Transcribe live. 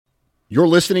You're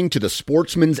listening to the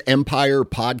Sportsman's Empire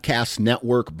Podcast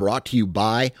Network, brought to you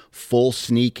by Full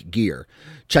Sneak Gear.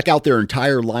 Check out their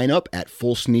entire lineup at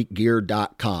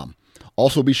fullsneakgear.com.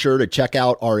 Also be sure to check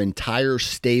out our entire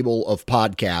stable of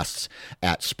podcasts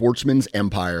at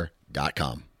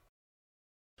sportsmansempire.com.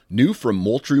 New from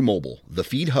Moultrie Mobile, the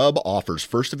Feed Hub offers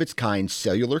first-of-its-kind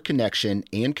cellular connection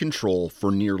and control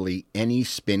for nearly any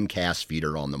spin cast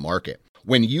feeder on the market.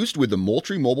 When used with the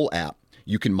Moultrie Mobile app,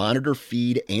 you can monitor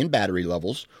feed and battery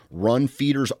levels, run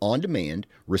feeders on demand,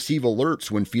 receive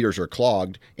alerts when feeders are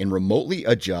clogged, and remotely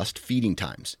adjust feeding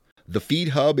times. The Feed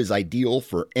Hub is ideal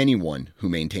for anyone who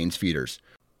maintains feeders.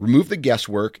 Remove the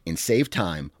guesswork and save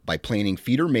time by planning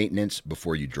feeder maintenance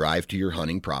before you drive to your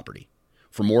hunting property.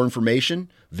 For more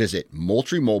information, visit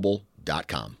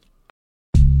moultriemobile.com.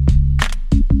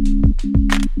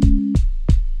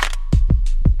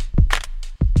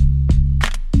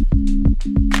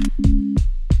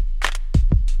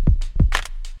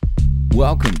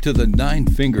 Welcome to the Nine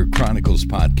Finger Chronicles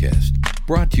podcast,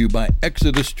 brought to you by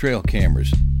Exodus Trail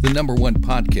Cameras, the #1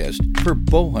 podcast for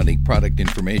bow hunting product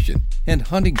information and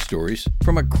hunting stories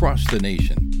from across the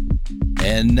nation.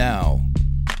 And now,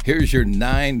 here's your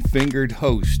nine-fingered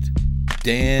host,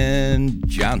 Dan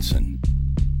Johnson.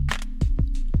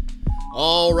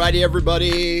 Alrighty,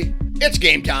 everybody, it's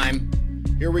game time.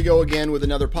 Here we go again with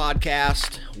another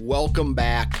podcast. Welcome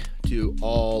back to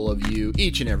all of you,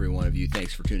 each and every one of you.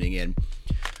 Thanks for tuning in.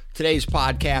 Today's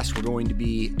podcast, we're going to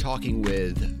be talking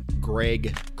with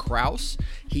Greg Krause.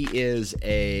 He is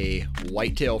a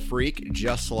whitetail freak,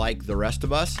 just like the rest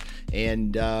of us,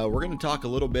 and we're going to talk a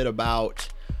little bit about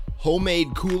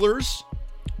homemade coolers,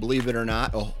 believe it or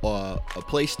not, a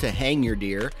place to hang your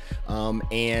deer,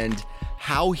 and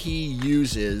how he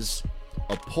uses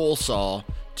a pole saw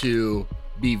to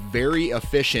be very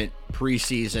efficient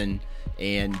preseason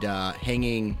and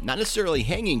hanging, not necessarily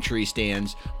hanging tree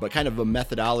stands, but kind of a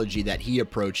methodology that he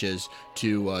approaches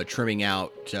to trimming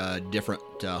out different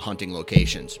hunting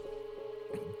locations.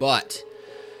 But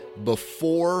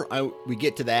before we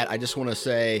get to that, I just want to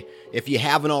say, if you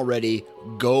haven't already,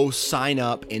 go sign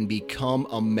up and become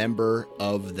a member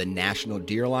of the National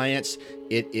Deer Alliance.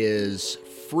 It is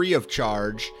free of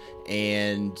charge,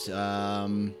 and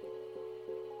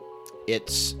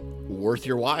it's worth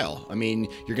your while. I mean,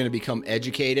 you're going to become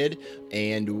educated,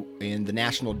 and the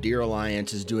National Deer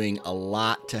Alliance is doing a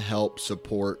lot to help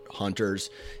support hunters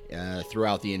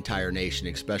throughout the entire nation,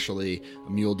 especially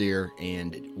mule deer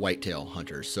and whitetail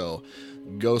hunters. So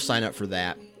go sign up for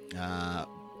that.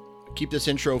 Keep this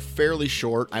intro fairly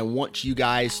short. I want you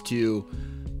guys to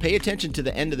pay attention to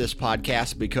the end of this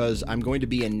podcast, because I'm going to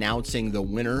be announcing the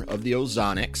winner of the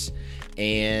Ozonics,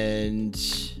 and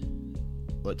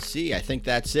let's see, I think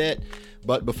that's it.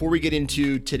 But before we get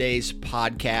into today's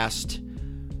podcast,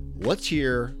 let's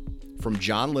hear from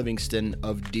John Livingston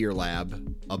of Deer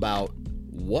Lab about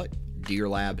what Deer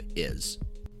Lab is.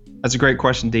 That's a great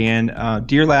question, Dan.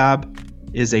 Deer Lab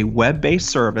is a web-based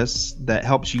service that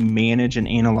helps you manage and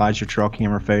analyze your trail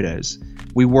camera photos.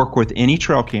 We work with any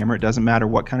trail camera. It doesn't matter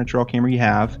what kind of trail camera you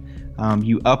have.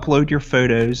 You upload your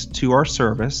photos to our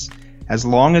service. As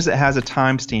long as it has a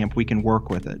timestamp, we can work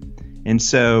with it. And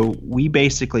so we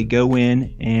basically go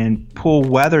in and pull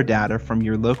weather data from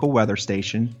your local weather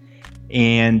station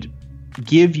and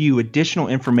give you additional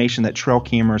information that trail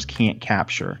cameras can't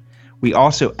capture. We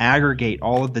also aggregate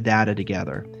all of the data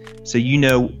together, so you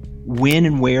know when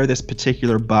and where this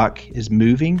particular buck is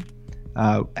moving,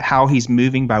 how he's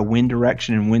moving by wind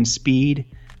direction and wind speed.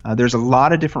 There's a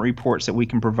lot of different reports that we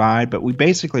can provide, but we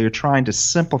basically are trying to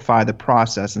simplify the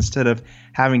process. Instead of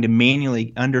having to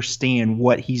manually understand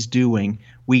what he's doing,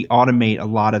 we automate a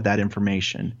lot of that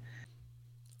information.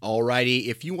 Alrighty,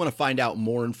 if you want to find out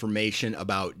more information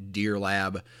about Deer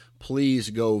Lab,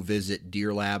 please go visit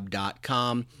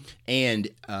deerlab.com. And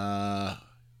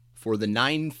for the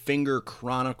Nine Finger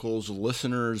Chronicles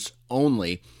listeners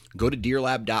only, go to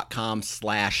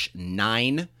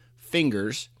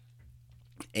deerlab.com/9fingers.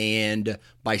 And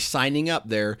by signing up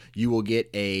there, you will get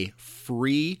a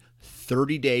free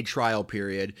 30-day trial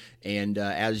period. And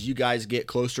as you guys get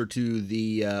closer to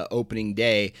the opening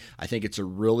day, I think it's a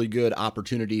really good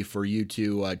opportunity for you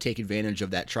to take advantage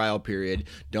of that trial period,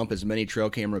 dump as many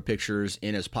trail camera pictures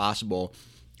in as possible,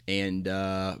 and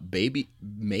maybe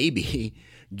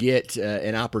get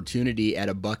an opportunity at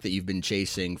a buck that you've been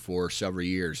chasing for several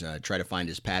years. Try to find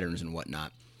his patterns and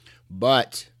whatnot.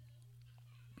 But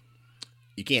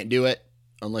you can't do it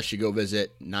unless you go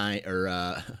visit I'm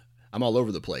all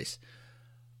over the place.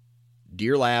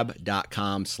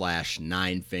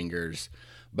 deerlab.com/9fingers.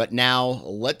 But now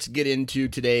let's get into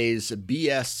today's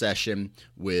BS session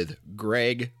with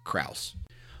Greg Krause.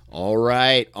 All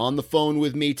right. On the phone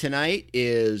with me tonight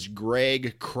is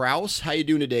Greg Kraus. How you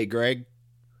doing today, Greg?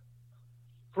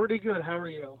 Pretty good. How are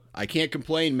you? I can't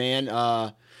complain, man.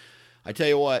 I tell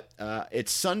you what,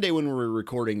 it's Sunday when we're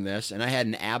recording this, and I had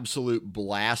an absolute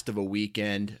blast of a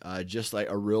weekend, just like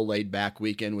a real laid-back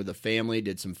weekend with the family.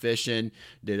 Did some fishing,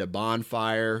 did a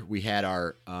bonfire. We had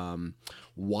our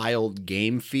wild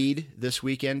game feed this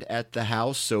weekend at the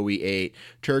house, so we ate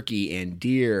turkey and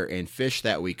deer and fish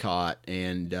that we caught,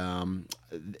 and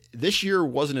this year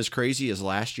wasn't as crazy as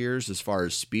last year's as far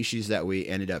as species that we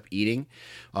ended up eating.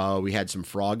 We had some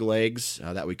frog legs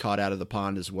that we caught out of the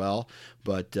pond as well,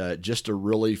 but just a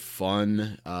really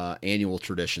fun annual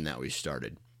tradition that we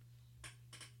started.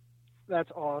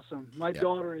 That's awesome. My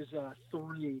daughter is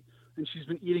 3, and she's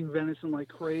been eating venison like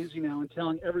crazy now and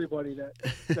telling everybody that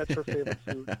that's her favorite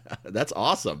food. That's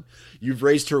awesome. You've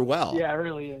raised her well. Yeah, it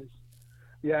really is.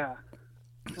 Yeah.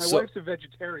 My wife's a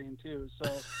vegetarian, too,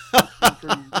 so it's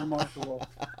pretty remarkable.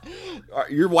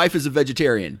 Your wife is a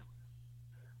vegetarian?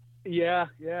 Yeah.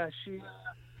 She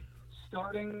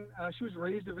was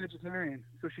raised a vegetarian,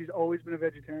 so she's always been a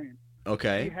vegetarian.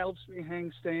 Okay. She helps me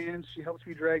hang stands. She helps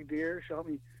me drag deer. She'll help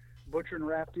me butcher and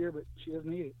wrap deer, but she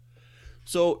doesn't eat it.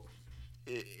 So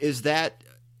is that,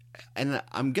 and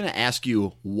I'm going to ask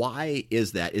you, why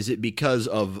is that? Is it because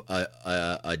of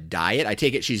a diet? I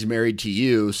take it she's married to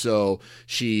you, so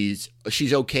she's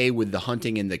okay with the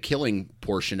hunting and the killing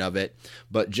portion of it,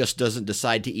 but just doesn't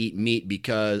decide to eat meat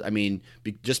because,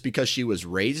 just because she was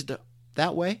raised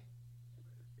that way?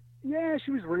 Yeah, she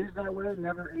was raised that way,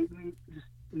 never ate meat, just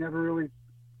never really,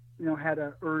 had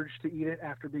an urge to eat it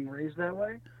after being raised that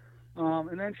way.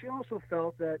 And then she also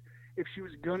felt that if she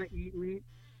was going to eat meat,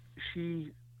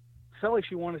 she felt like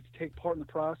she wanted to take part in the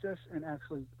process and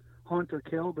actually hunt or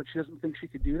kill, but she doesn't think she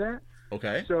could do that.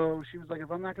 Okay. So she was like, if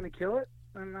I'm not going to kill it,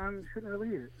 then I shouldn't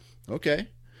really eat it. Okay.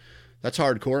 That's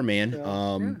hardcore, man.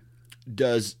 Yeah.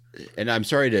 And I'm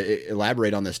sorry to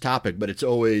elaborate on this topic, but it's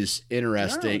always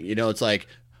interesting. No. It's like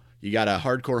you got a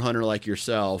hardcore hunter like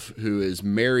yourself who is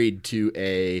married to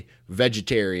a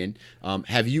vegetarian.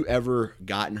 Have you ever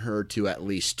gotten her to at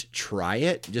least try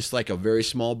it? Just like a very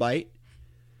small bite?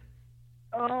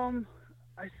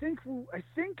 I think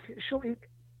she'll eat.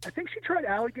 I think she tried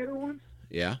alligator once.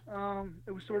 Yeah.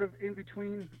 It was sort of in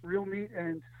between real meat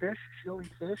and fish. She'll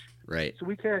eat fish. Right. So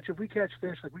if we catch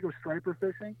fish, like we go striper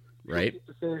fishing. Right. Eat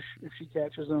the fish. If she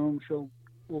catches them,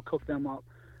 we'll cook them up.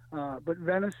 But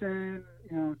venison,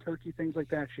 turkey, things like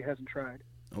that, she hasn't tried.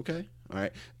 Okay. All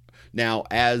right. Now,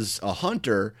 as a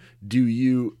hunter,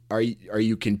 are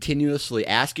you continuously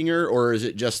asking her, or is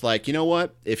it just like, you know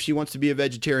what? If she wants to be a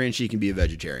vegetarian, she can be a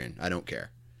vegetarian. I don't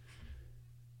care.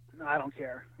 I don't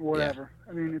care. Whatever.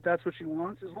 Yeah. If that's what she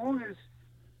wants, as long as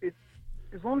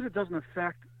it doesn't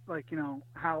affect,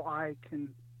 how I can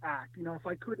act. If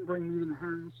I couldn't bring meat in the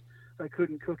house, if I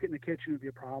couldn't cook it in the kitchen, it'd be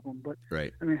a problem. But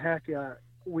right. Heck, yeah,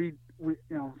 we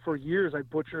for years I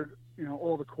butchered,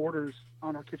 all the quarters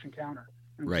on our kitchen counter.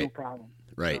 And it was no problem.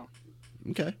 Right.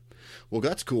 So. Okay. Well,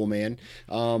 that's cool, man.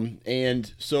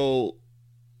 And so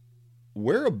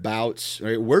where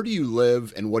do you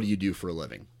live and what do you do for a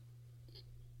living?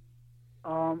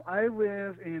 I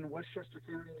live in Westchester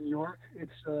County, New York.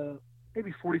 It's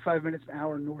maybe 45 minutes, an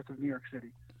hour north of New York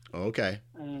City. Okay.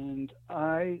 And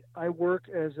I work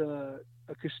as a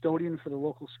custodian for the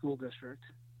local school district.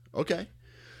 Okay.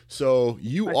 So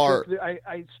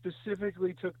I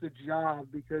specifically took the job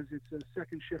because it's a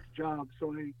second shift job.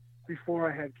 So before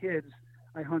I had kids,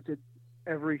 I hunted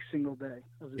every single day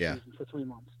of the season for 3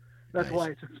 months. That's nice. Why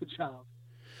I took the job.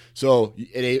 So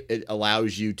it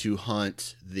allows you to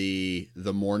hunt the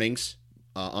mornings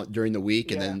during the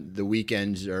week, and then the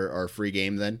weekends are free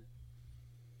game then?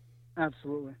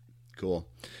 Absolutely. Cool.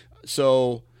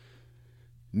 So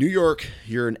New York,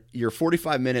 you're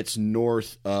 45 minutes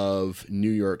north of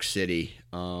New York City.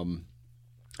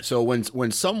 So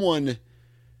when someone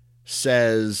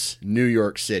says New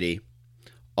York City,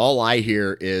 all I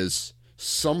hear is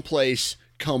someplace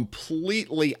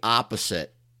completely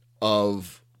opposite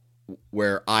of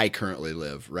where I currently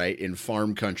live, right? In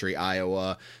farm country,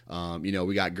 Iowa.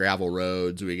 We got gravel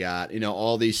roads. We got,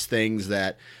 all these things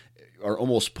that are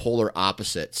almost polar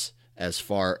opposites as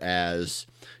far as,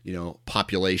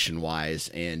 population wise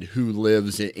and who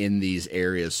lives in these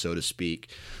areas, so to speak.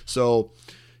 So,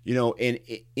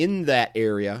 in that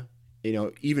area,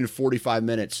 even 45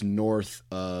 minutes north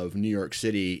of New York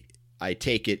City, I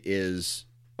take it is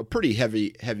a pretty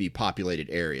heavy populated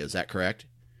area. Is that correct?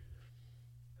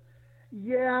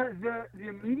 Yeah, the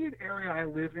immediate area I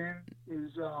live in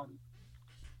is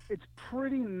it's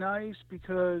pretty nice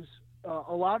because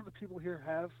a lot of the people here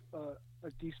have a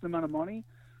decent amount of money.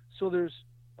 So there's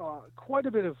quite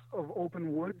a bit of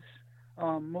open woods.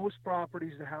 Most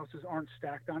properties, the houses aren't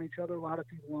stacked on each other. A lot of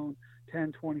people own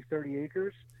 10, 20, 30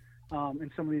 acres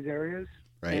in some of these areas.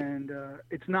 Right. And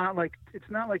it's not like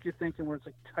you're thinking where it's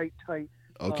like tight,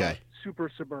 Okay. super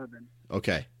suburban.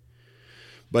 Okay.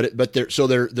 But there's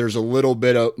a little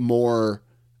bit of more,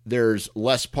 there's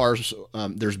less parcel,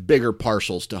 there's bigger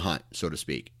parcels to hunt, so to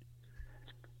speak.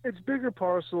 It's bigger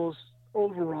parcels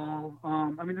overall.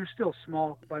 I mean, they're still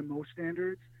small by most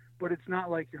standards, but it's not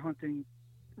like you're hunting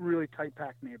really tight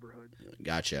packed neighborhoods.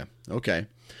 Gotcha. Okay.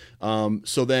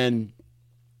 So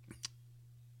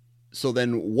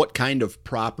then what kind of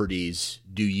properties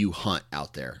do you hunt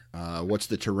out there? What's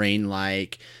the terrain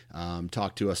like?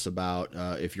 Talk to us about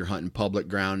if you're hunting public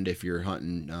ground, if you're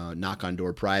hunting knock on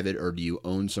door private, or do you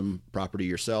own some property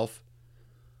yourself?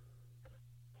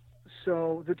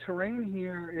 So the terrain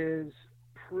here is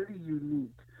pretty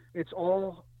unique. It's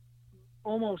all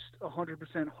almost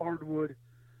 100% hardwood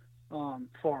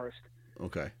forest.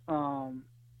 Okay.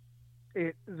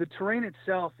 The terrain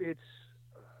itself,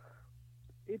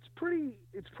 it's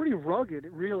pretty rugged,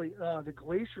 really. The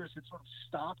glaciers had sort of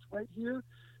stopped right here,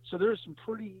 so there's some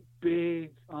pretty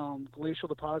big glacial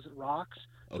deposit rocks.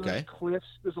 So Okay. There's cliffs.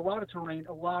 There's a lot of terrain to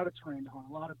hunt,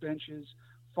 a lot of benches,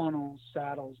 funnels,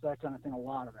 saddles, that kind of thing. A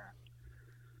lot of that.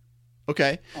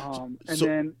 Okay. And So-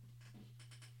 then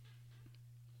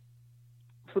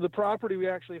for the property we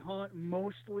actually hunt,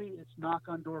 mostly it's knock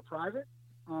on door private,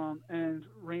 and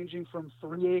ranging from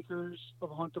 3 acres of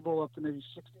huntable up to maybe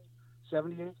 60,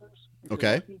 70 acres. if you're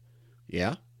Okay. lucky.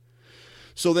 Yeah.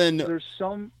 So then, There's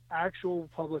some actual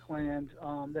public land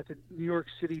that the New York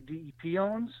City DEP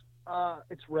owns.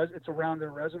 It's around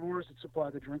their reservoirs that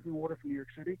supply the drinking water from New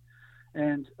York City,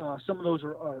 and some of those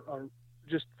are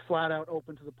just flat out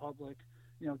open to the public.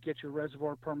 Get your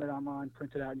reservoir permit online,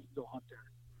 print it out, and you can go hunt there.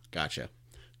 Gotcha.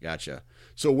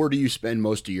 So where do you spend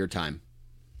most of your time?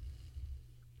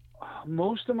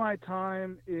 Most of my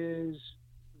time is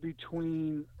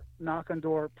between knock on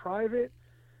door private,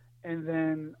 and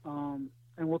then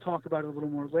and we'll talk about it a little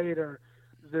more later.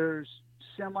 There's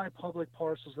semi-public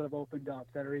parcels that have opened up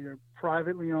that are either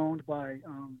privately owned by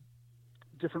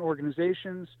different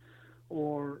organizations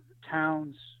or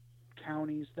towns,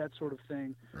 counties, that sort of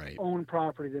thing, Right. own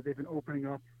property that they've been opening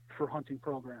up for hunting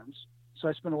programs. So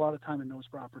I spend a lot of time in those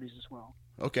properties as well.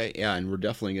 Okay. Yeah. And we're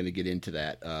definitely going to get into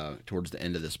that towards the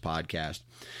end of this podcast.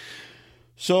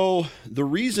 So the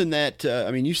reason that,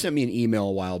 you sent me an email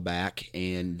a while back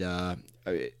and,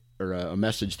 or a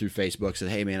message through Facebook said,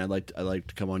 "Hey man, I'd like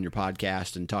to come on your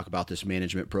podcast and talk about this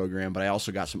management program, but I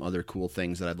also got some other cool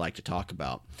things that I'd like to talk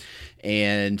about."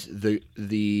 And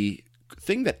the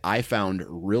thing that I found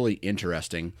really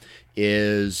interesting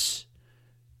is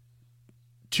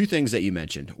two things that you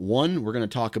mentioned. One, we're going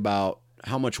to talk about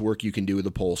how much work you can do with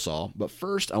a pole saw. But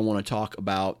first, I want to talk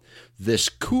about this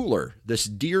cooler, this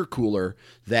deer cooler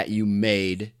that you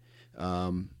made.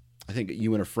 I think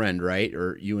you and a friend, right?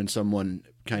 Or you and someone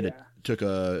kind of took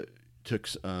it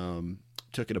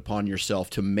upon yourself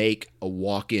to make a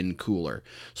walk-in cooler.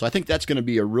 So I think that's going to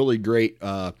be a really great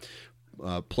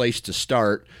place to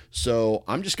start. So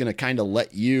I'm just going to kind of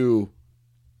let you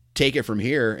take it from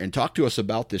here and talk to us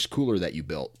about this cooler that you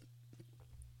built.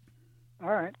 All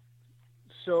right.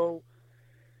 So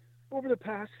over the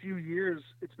past few years,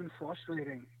 it's been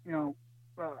frustrating.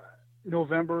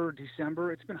 November,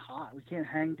 December, it's been hot. We can't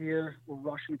hang deer. We're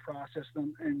rushing to process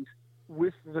them. And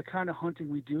with the kind of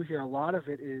hunting we do here, a lot of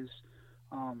it is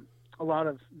a lot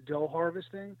of doe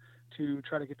harvesting to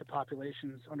try to get the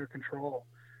populations under control.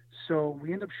 So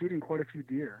we end up shooting quite a few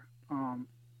deer. And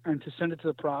to send it to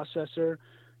the processor,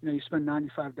 you spend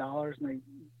 $95 and they,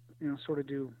 sort of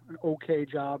do an okay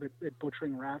job at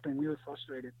butchering, wrapping. We were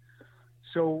frustrated.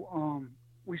 So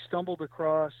we stumbled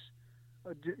across,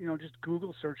 just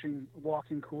Google searching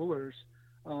walk-in coolers.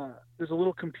 There's a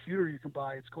little computer you can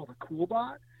buy. It's called a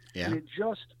CoolBot. Yeah. And it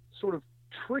just sort of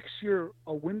tricks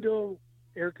a window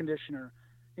air conditioner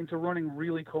into running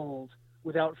really cold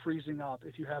without freezing up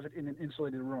if you have it in an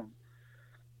insulated room.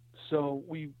 So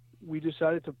we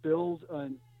decided to build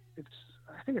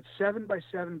I think it's 7 by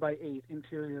 7 by 8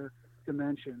 interior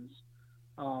dimensions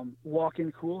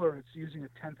walk-in cooler. It's using a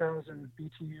 10,000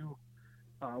 BTU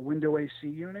window AC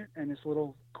unit and this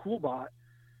little CoolBot,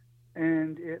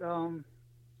 and it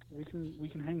we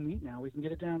can hang meat now. We can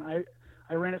get it down.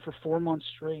 I ran it for 4 months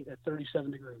straight at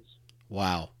 37 degrees.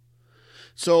 Wow.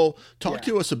 So talk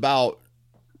to us about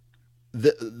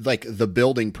the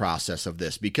building process of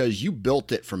this, because you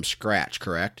built it from scratch,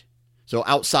 correct? So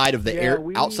outside of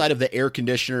the air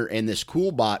conditioner and this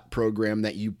CoolBot program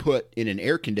that you put in an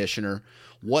air conditioner,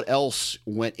 what else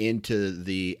went into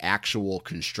the actual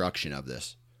construction of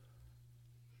this?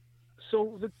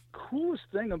 So the coolest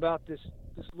thing about this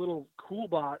little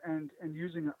CoolBot and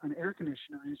using an air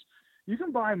conditioner is you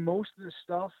can buy most of the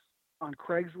stuff on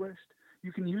Craigslist.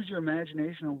 You can use your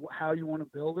imagination on how you want to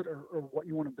build it or what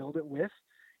you want to build it with.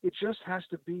 It just has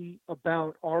to be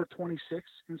about R26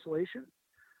 insulation,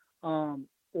 or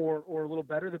a little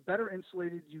better. The better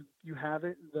insulated you have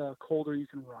it, the colder you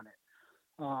can run it.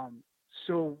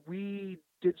 So we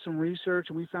did some research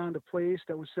and we found a place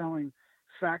that was selling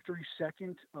factory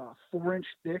second 4-inch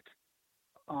thick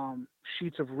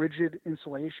sheets of rigid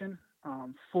insulation,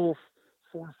 full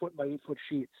 4-foot by 8-foot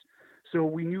sheets. So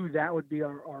we knew that would be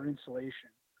our insulation.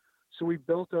 So we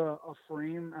built a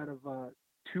frame out of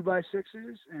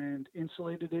 2x6s and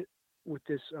insulated it with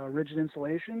this rigid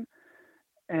insulation,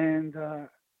 and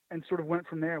sort of went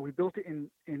from there. We built it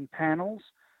in panels,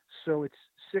 so it's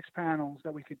 6 panels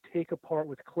that we could take apart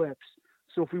with clips.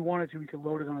 So if we wanted to, we could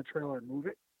load it on a trailer and move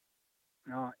it,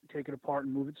 take it apart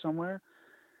and move it somewhere.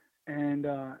 And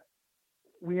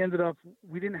we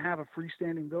didn't have a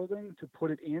freestanding building to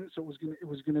put it in, so it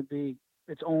was gonna be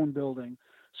its own building.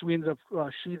 So we ended up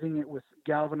sheathing it with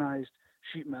galvanized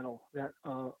sheet metal that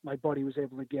my buddy was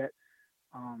able to get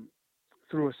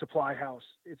through a supply house.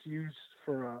 It's used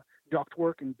for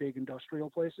ductwork in big industrial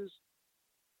places.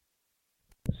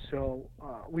 So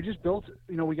we just built,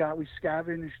 we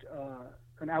scavenged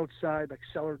an outside like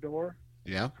cellar door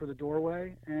for the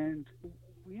doorway, and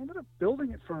we ended up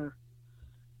building it for,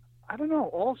 I don't know,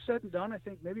 all said and done, I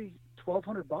think maybe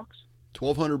 $1,200.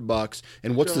 $1,200.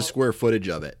 And what's the square footage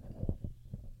of it?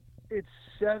 It's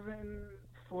 7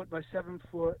 foot by 7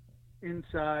 foot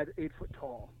inside, 8 foot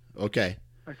tall. Okay.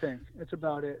 I think that's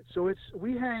about it. So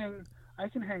I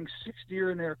can hang 6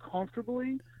 deer in there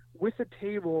comfortably with a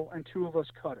table and 2 of us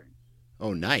cutting.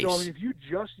 Oh, nice. So I mean, if you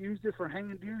just used it for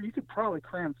hanging deer, you could probably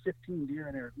cram 15 deer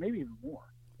in there, maybe even more.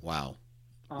 Wow.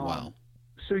 Wow.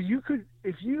 So you could,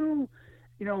 if you,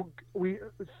 we,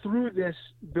 through this,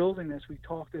 building this, we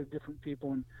talked to different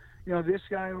people, and, this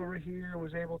guy over here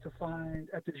was able to find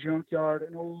at the junkyard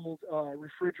an old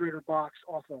refrigerator box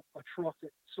off a truck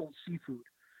that sold seafood.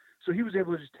 So he was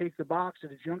able to just take the box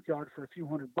at a junkyard for a few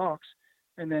 $100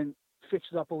 and then fix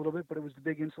it up a little bit, but it was the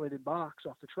big insulated box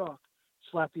off the truck,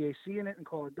 slap the AC in it and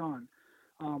call it done.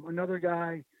 Another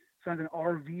guy found an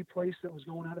RV place that was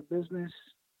going out of business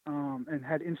and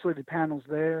had insulated panels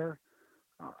there.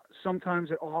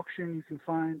 Sometimes at auction you can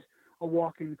find a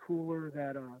walk-in cooler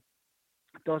that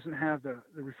doesn't have the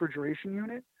refrigeration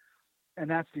unit, and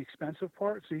that's the expensive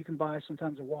part. So you can buy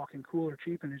sometimes a walk-in cooler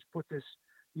cheap and just put this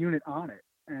unit on it,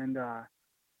 and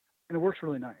it works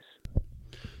really nice.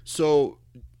 So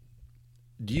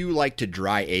do you like to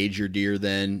dry age your deer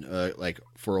then, like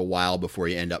for a while before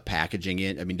you end up packaging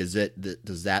it? I mean, does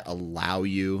that allow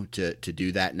you to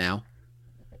do that now?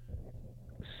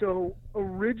 So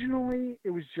originally it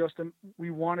was just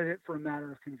we wanted it for a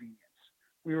matter of convenience.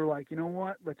 We were like, you know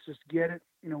what, let's just get it.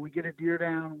 We get a deer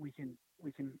down, we can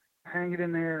hang it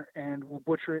in there and we'll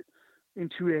butcher it in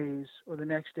 2 days or the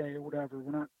next day or whatever.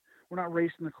 We're not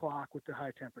racing the clock with the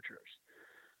high temperatures.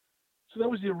 So that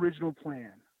was the original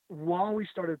plan. While we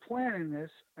started planning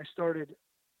this, I started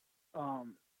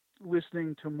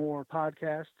listening to more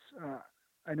podcasts.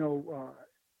 I know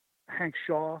Hank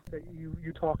Shaw, that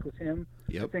you talked with him.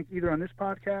 Yep. I think either on this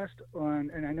podcast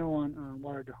and I know on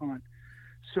Wired to Hunt.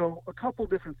 So a couple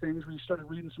different things. We started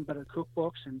reading some better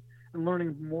cookbooks and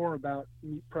learning more about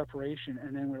meat preparation.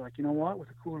 And then we're like, you know what? With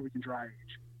a cooler, we can dry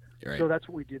age. Right. So that's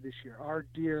what we did this year. Our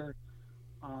deer,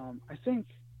 I think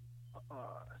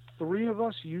 3 of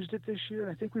us used it this year.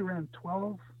 I think we ran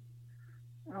 12,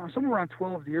 somewhere around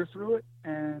 12 deer through it.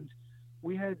 And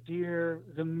we had deer,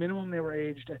 the minimum they were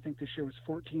aged, I think this year was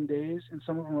 14 days, and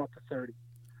some of them were up to 30.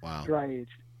 Wow. Dry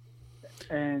aged.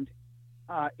 And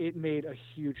it made a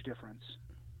huge difference.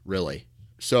 Really?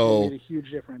 So it made a huge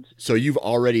difference. So you've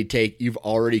already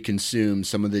consumed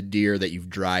some of the deer that you've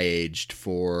dry aged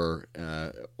for.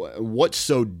 What's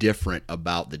so different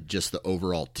about just the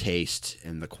overall taste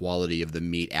and the quality of the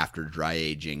meat after dry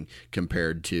aging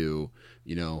compared to,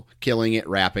 killing it,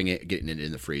 wrapping it, getting it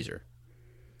in the freezer?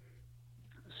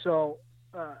 So,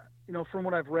 from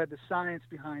what I've read, the science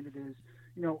behind it is,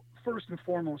 first and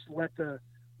foremost, let the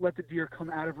deer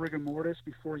come out of rigor mortis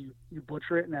before you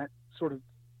butcher it, and that sort of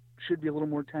should be a little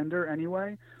more tender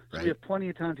anyway. So right. We have plenty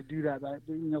of time to do that by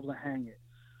being able to hang it.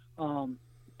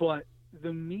 But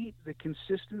the meat, the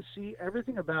consistency,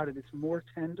 everything about it, it's more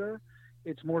tender,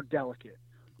 it's more delicate.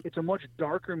 It's a much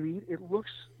darker meat. It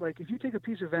looks like if you take a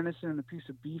piece of venison and a piece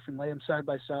of beef and lay them side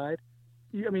by side,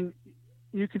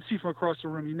 you can see from across the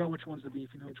room, you know which one's the beef,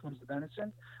 you know which one's the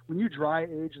venison. When you dry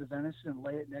age the venison and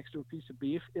lay it next to a piece of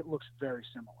beef, it looks very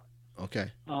similar.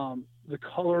 Okay. The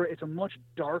color, it's a much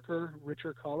darker,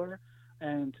 richer color.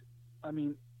 And I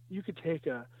mean, you could take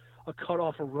a cut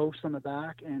off a roast on the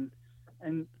back, and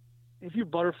if you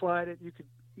butterflied it, you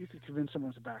could convince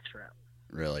someone it's a backstrap.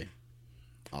 Really?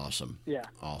 Awesome. Yeah.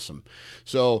 Awesome.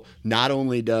 So not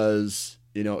only does,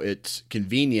 it's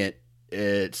convenient,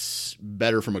 it's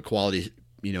better from a quality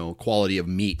of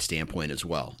meat standpoint as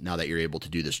well, now that you're able to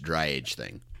do this dry age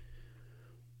thing.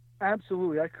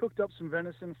 Absolutely. I cooked up some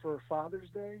venison for Father's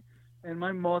Day, and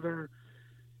my mother,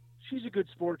 she's a good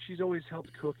sport. She's always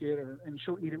helped cook it, and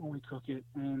she'll eat it when we cook it.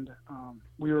 And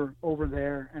we were over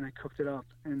there, and I cooked it up,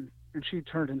 and she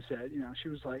turned and said, she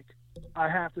was like, I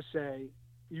have to say,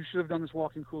 you should have done this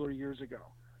walk-in cooler years ago.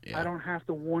 Yeah. I don't have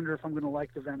to wonder if I'm going to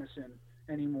like the venison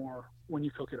anymore when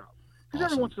you cook it up. Because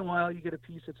Awesome. Every once in a while you get a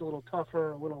piece that's a little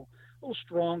tougher, a little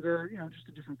stronger, just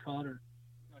a different cut, or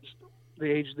just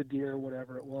the age of the deer,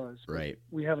 whatever it was. Right.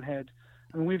 We haven't had.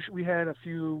 I mean, we had a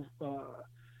few. I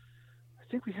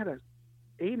think we had a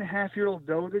 8.5-year-old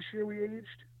doe this year we aged,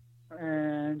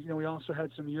 and we also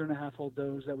had some 1.5-year-old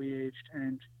does that we aged,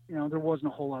 and there wasn't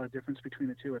a whole lot of difference between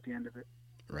the two at the end of it.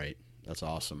 Right. That's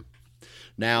awesome.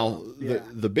 Now, Yeah.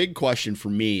 the big question for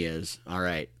me is, all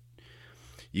right,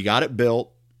 you got it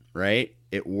built, right?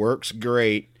 It works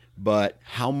great, but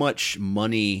how much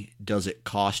money does it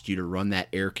cost you to run that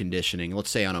air conditioning, let's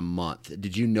say on a month?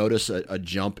 Did you notice a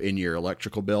jump in your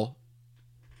electrical bill?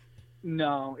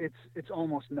 No, it's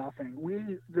almost nothing.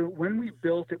 When we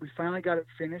built it, we finally got it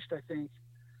finished, I think,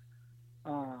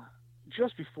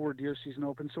 just before deer season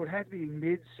opened. So it had to be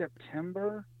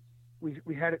mid-September.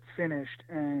 We had it finished,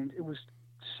 and it was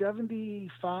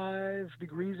 75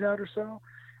 degrees out or so.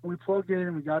 And we plugged it in,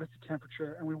 and we got it to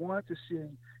temperature, and we wanted to see.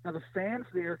 Now, the fan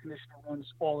for the air conditioner runs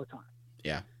all the time.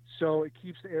 Yeah. So it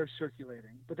keeps the air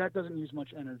circulating, but that doesn't use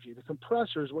much energy. The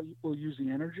compressor is what will use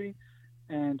the energy.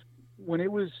 And when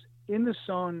it was in the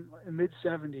sun in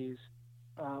mid-70s,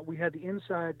 we had the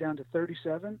inside down to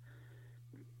 37,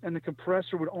 and the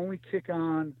compressor would only kick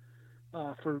on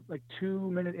for like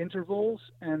 2-minute intervals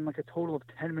and like a total of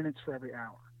 10 minutes for every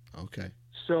hour. Okay.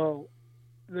 So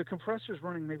the compressor is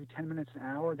running maybe 10 minutes an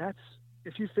hour. That's,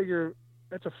 if you figure,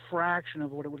 that's a fraction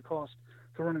of what it would cost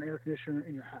to run an air conditioner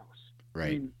in your house. Right.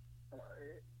 I mean,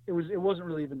 it wasn't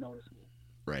really even noticeable.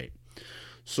 Right.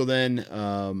 So then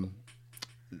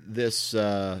this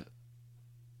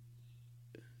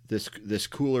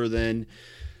cooler then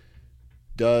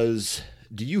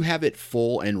do you have it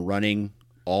full and running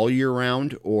all year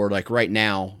round, or like right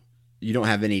now you don't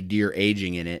have any deer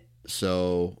aging in it,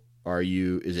 so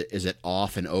is it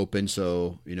off and open,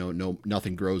 so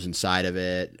nothing grows inside of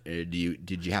it?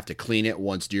 Did you have to clean it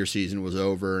once deer season was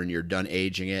over and you're done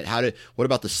aging it? What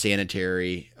about the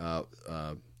sanitary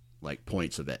like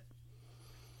points of it?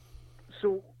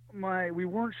 So we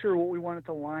weren't sure what we wanted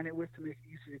to line it with to make it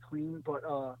easy to clean, but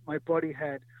my buddy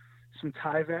had some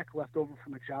Tyvek left over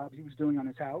from a job he was doing on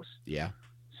his house. Yeah.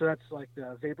 So that's like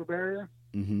the vapor barrier.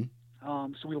 Mm-hmm.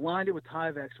 So we lined it with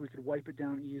Tyvek so we could wipe it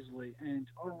down easily. And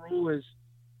our rule is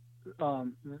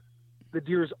the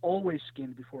deer is always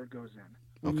skinned before it goes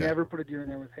in. We never put a deer in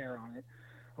there with hair on it.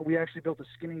 We actually built a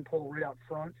skinning pole right out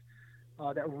front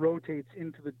that rotates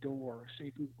into the door, so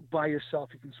you can, by yourself,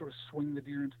 you can sort of swing the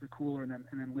deer into the cooler and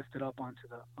then lift it up onto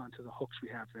the hooks we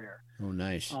have there. Oh,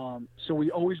 nice. So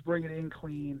we always bring it in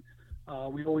clean.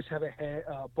 We always have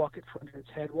a bucket for its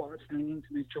head while it's hanging to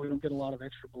make sure we don't get a lot of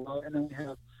extra blood. And then we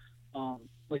have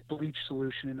like bleach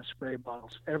solution in a spray bottle,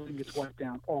 so everything gets wiped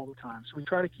down all the time. So we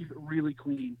try to keep it really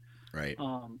clean. Right.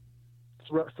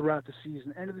 Throughout the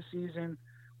season. End of the season,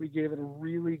 we gave it a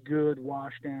really good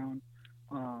wash down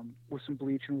with some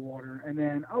bleach and water. And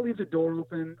then I'll leave the door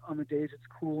open on the days it's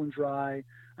cool and dry.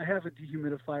 I have a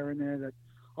dehumidifier in there that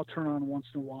I'll turn on once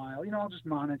in a while. I'll just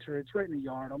monitor it. It's right in the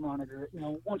yard. I'll monitor it.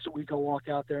 Once a week I'll walk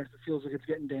out there. If it feels like it's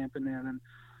getting damp in there, then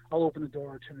I'll open the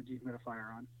door or turn the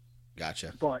dehumidifier on.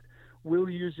 Gotcha. But we'll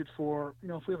use it for,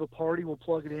 if we have a party, we'll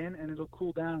plug it in and it'll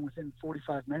cool down within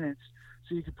 45 minutes.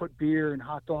 So you can put beer and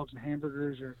hot dogs and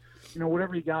hamburgers or,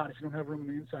 whatever you got. If you don't have room in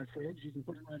the inside fridge, you can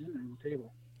put it right in there on the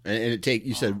table. And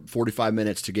you said 45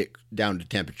 minutes to get down to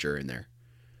temperature in there.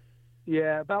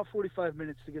 Yeah, about 45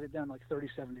 minutes to get it down like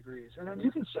 37 degrees. And then you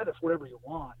can set it for whatever you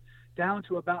want, down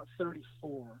to about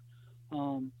 34.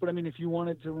 But I mean, if you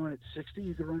wanted to run it 60,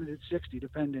 you could run it at 60,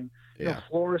 depending. Yeah.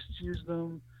 Florists use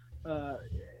them.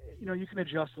 You can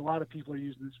adjust. A lot of people are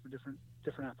using this for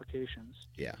different applications.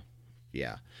 Yeah.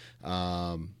 Yeah.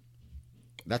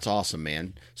 That's awesome,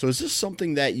 man. So is this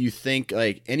something that you think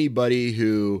like anybody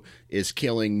who is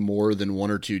killing more than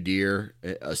 1 or 2 deer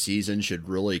a season should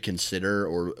really consider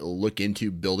or look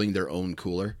into building their own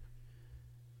cooler?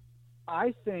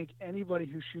 I think anybody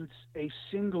who shoots a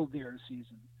single deer a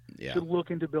season Yeah. should look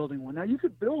into building one. Now you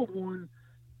could build one,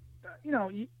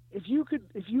 if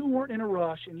you weren't in a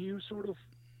rush and you sort of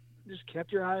just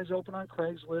kept your eyes open on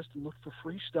Craigslist and looked for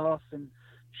free stuff and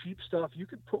cheap stuff, you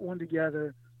could put one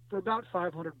together for about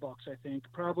 $500, I think,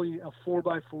 probably a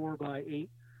 4x4x8.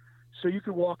 So you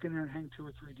could walk in there and hang 2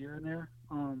 or 3 deer in there.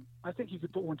 I think you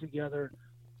could put one together,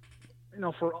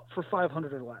 for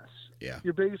 $500 or less. Yeah.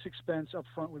 Your biggest expense up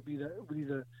front would be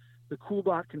the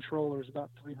CoolBot controller is about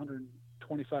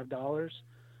 $325.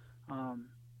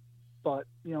 But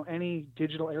any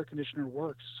digital air conditioner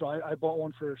works. So I bought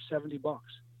one for $70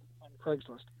 on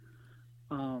Craigslist.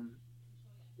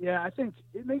 Yeah, I think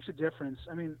it makes a difference.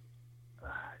 I mean,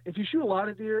 if you shoot a lot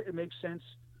of deer, it makes sense.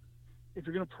 If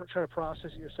you're going to try to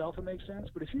process it yourself, it makes sense.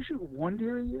 But if you shoot 1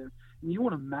 deer a year and you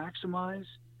want to maximize,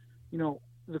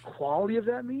 the quality of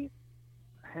that meat,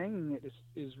 hanging it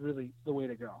is really the way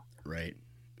to go. Right.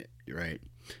 You're right.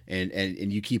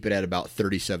 And you keep it at about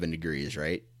 37 degrees,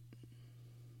 right?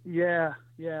 Yeah.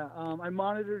 I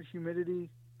monitored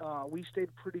humidity. We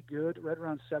stayed pretty good, right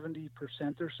around 70%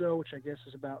 or so, which I guess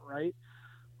is about right.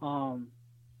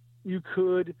 You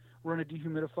could run a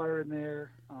dehumidifier in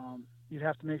there. You'd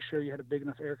have to make sure you had a big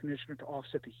enough air conditioner to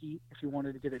offset the heat if you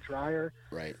wanted to get it drier.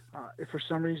 Right. If for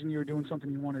some reason you were doing something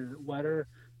you wanted it wetter,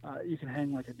 you can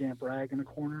hang like a damp rag in the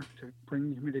corner to bring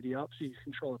the humidity up so you can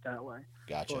control it that way.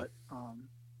 Gotcha. But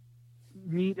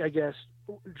meat, I guess,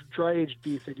 dry-aged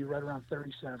beef, they do right around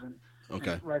 37.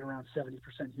 Okay. And right around 70%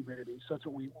 humidity. So that's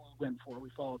what we went for. We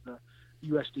followed the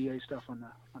USDA stuff on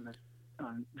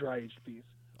dry-aged beef.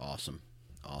 Awesome.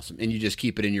 And you just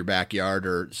keep it in your backyard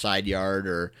or side yard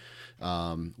or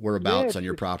whereabouts on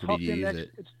your property do you use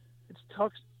it? It's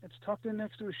tucked in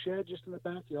next to a shed just in the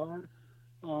backyard.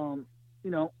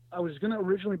 I was going to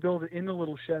originally build it in the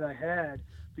little shed I had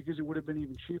because it would have been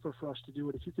even cheaper for us to do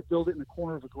it if you could build it in the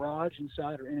corner of a garage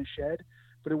inside or in a shed,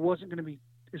 but it wasn't going to be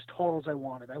as tall as I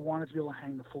wanted. I wanted to be able to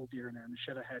hang the full deer in there, and the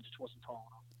shed I had just wasn't tall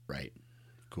enough. Right.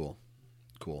 Cool.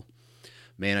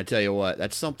 Man, I tell you what,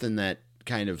 that's something that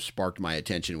kind of sparked my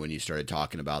attention when you started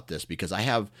talking about this, because I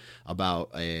have about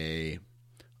a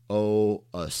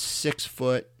 6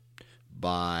 foot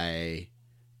by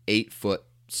 8 foot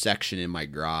section in my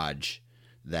garage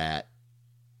that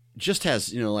just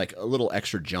has, like a little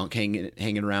extra junk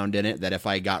hanging around in it that if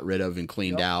I got rid of and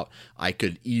cleaned out, I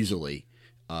could easily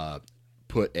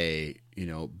put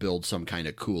build some kind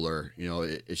of cooler.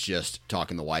 It's just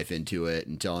talking the wife into it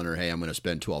and telling her, hey, I'm going to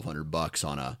spend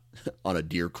 $1,200 on a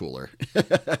deer cooler.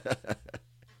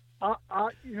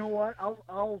 You know what?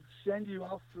 I'll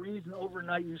freeze and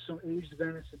overnight you some aged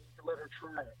venison. You can let her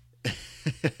try it.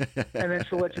 And then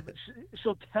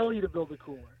she'll tell you to build a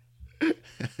cooler.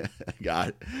 Got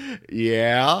it.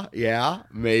 Yeah,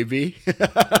 maybe.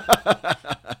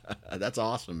 That's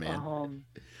awesome, man.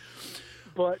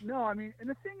 But no, I mean, and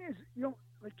the thing is, you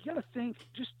got to think,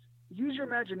 just use your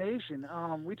imagination.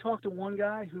 We talked to one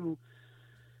guy who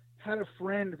had a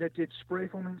friend that did spray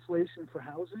foam insulation for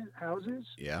houses.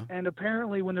 Yeah. And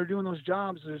apparently when they're doing those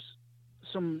jobs, there's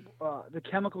some, the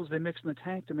chemicals they mix in the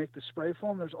tank to make the spray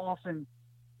foam, there's often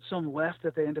some left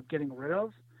that they end up getting rid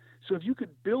of. So if you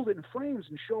could build it in frames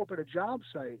and show up at a job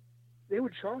site, they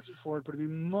would charge you for it, but it'd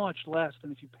be much less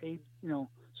than if you paid,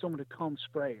 someone to come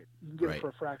spray it. You can get it for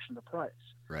a fraction of the price.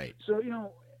 Right. So,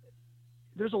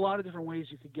 there's a lot of different ways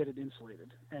you could get it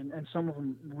insulated, and some of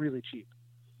them really cheap.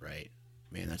 Right.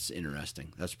 Man, that's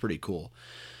interesting. That's pretty cool.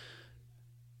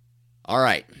 All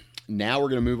right. Now we're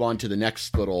going to move on to the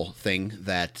next little thing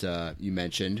that you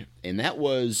mentioned, and that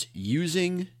was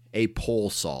using a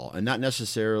pole saw, and not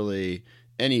necessarily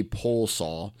any pole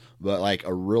saw, but like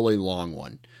a really long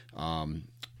one.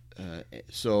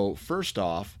 So first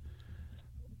off,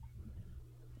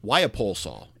 why a pole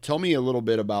saw? Tell me a little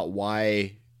bit about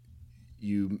why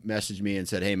you messaged me and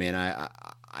said, "Hey, man,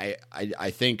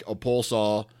 I think a pole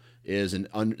saw is an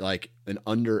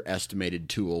underestimated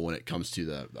tool when it comes to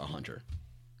the hunter."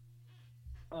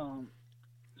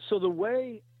 So the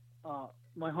way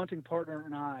my hunting partner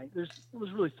and I, it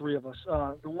was really 3 of us.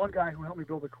 The one guy who helped me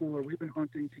build the cooler, we've been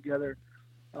hunting together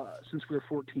since we were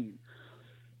 14.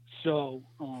 So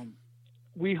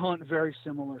we hunt very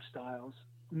similar styles.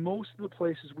 Most of the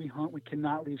places we hunt, we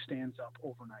cannot leave stands up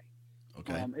overnight.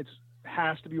 Okay. It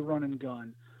has to be run and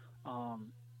gun.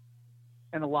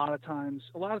 And a lot of times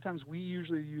we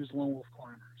usually use lone wolf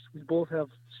climbers. We both have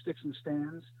sticks and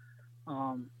stands.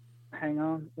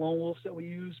 hang-on lone wolves that we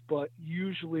use, but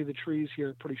usually the trees here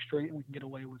are pretty straight, and we can get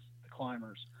away with the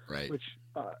climbers, Right. which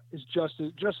is just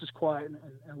as quiet and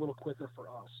a little quicker for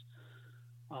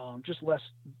us. Just less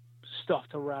stuff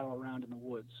to rattle around in the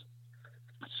woods.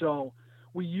 So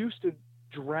we used to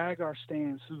drag our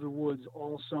stands through the woods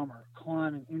all summer,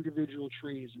 climbing individual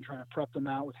trees and trying to prep them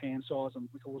out with hand saws and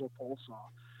with a little pole saw.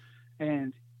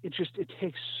 And it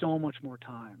takes so much more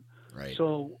time. Right.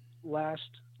 So last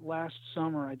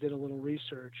summer I did a little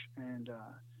research, and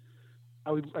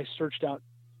I searched out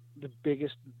the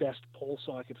biggest, best pole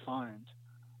saw I could find.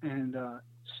 And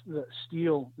the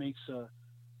Stihl makes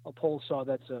a pole saw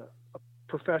that's a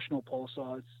professional pole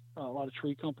saw. It's a lot of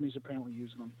tree companies apparently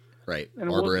use them. Right. And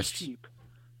it wasn't Arborists. cheap,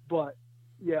 but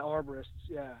yeah, arborists.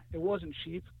 Yeah, it wasn't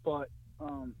cheap, but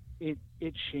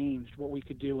it changed what we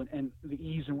could do and the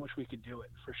ease in which we could do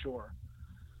it for sure.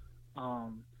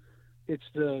 It's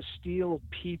the Stihl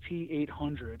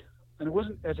PP800, and it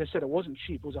wasn't, as I said, it wasn't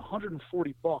cheap. It was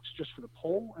 $140 just for the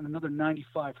pole and another $95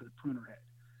 for the pruner head.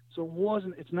 So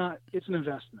it's an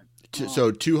investment.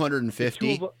 So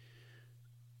 250.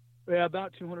 Yeah,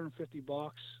 about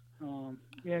 $250.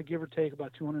 Yeah, give or take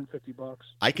about $250.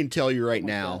 I can tell you right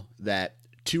now that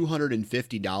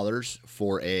 $250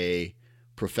 for a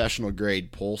professional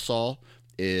grade pole saw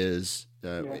is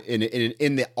in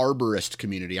the arborist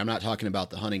community. I'm not talking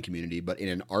about the hunting community, but in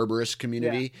an arborist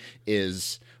community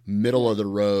is middle of the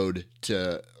road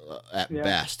to at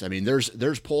best. I mean,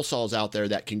 there's pole saws out there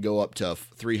that can go up to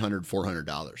 $300,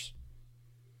 $400.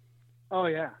 Oh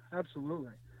yeah,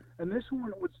 absolutely. And this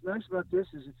one, what's nice about this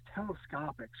is it's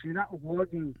telescopic, so you're not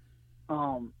lugging,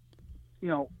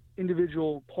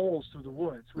 individual poles through the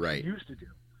woods, which Right. you used to do.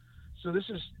 So this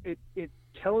is it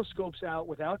telescopes out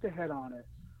without the head on it.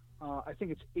 I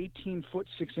think it's 18 foot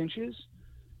 6 inches,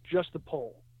 just the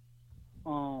pole,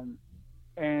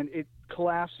 and it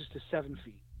collapses to 7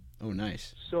 feet. Oh,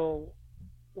 nice. So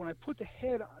when I put the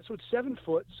head on, so it's 7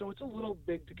 foot, so it's a little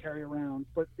big to carry around,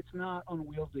 but it's not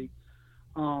unwieldy.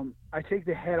 I take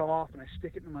the head off and I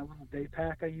stick it in my little day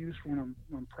pack I use when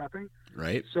I'm prepping.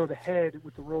 Right. So the head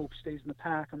with the rope stays in the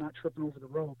pack. I'm not tripping over the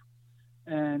rope.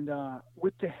 And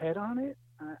with the head on it,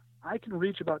 I can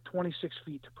reach about 26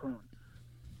 feet to prune.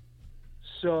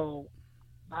 So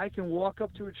I can walk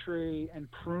up to a tree and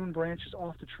prune branches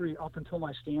off the tree up until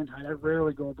my stand height. I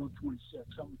rarely go above 26.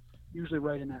 I'm usually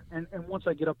right in that. And once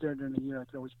I get up there during the year, I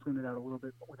can always prune it out a little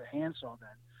bit with a handsaw then.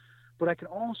 But I can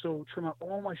also trim out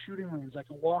all my shooting lanes. I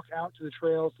can walk out to the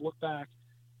trails, look back,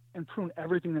 and prune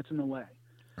everything that's in the way.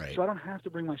 Right. So I don't have to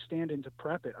bring my stand in to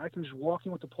prep it. I can just walk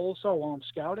in with the pole saw while I'm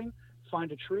scouting,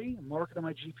 find a tree, mark it on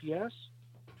my GPS,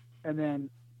 and then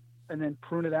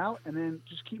prune it out, and then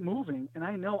just keep moving. And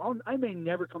I know I may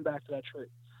never come back to that tree.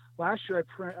 Last year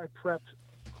I prepped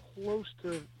close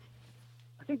to,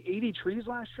 I think 80 trees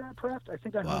last year I prepped. I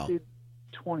think I hunted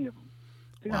 20 of them.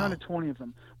 I think I hunted 20 of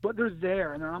them. But they're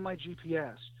there, and they're on my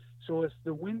GPS. So if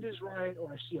the wind is right,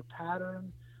 or I see a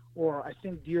pattern, or I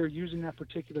think deer are using that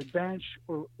particular bench,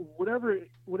 or whatever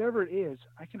it is,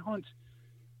 I can hunt.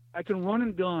 I can run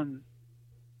and gun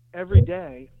every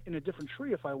day in a different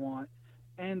tree if I want,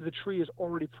 and the tree is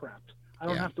already prepped. I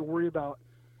don't have to worry about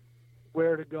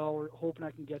where to go or hoping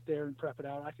I can get there and prep it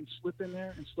out. I can slip in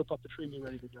there and slip up the tree and be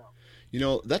ready to go. You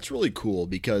know, that's really cool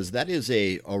because that is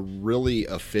a really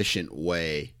efficient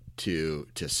way to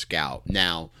scout.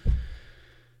 Now,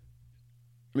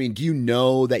 I mean, do you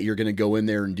know that you're going to go in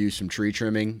there and do some tree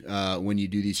trimming when you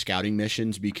do these scouting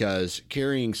missions? Because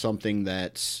carrying something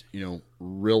that's,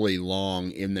 really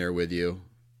long in there with you,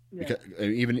 because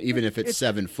even if it's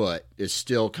 7 foot, is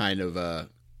still kind of a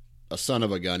son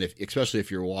of a gun, especially if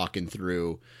you're walking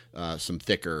through some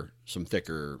thicker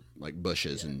like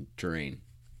bushes and terrain.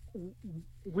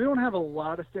 We don't have a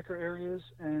lot of thicker areas,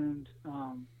 and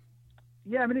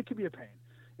it could be a pain.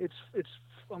 It's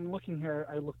I'm looking here.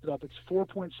 I looked it up. It's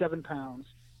 4.7 pounds,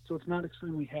 so it's not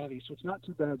extremely heavy. So it's not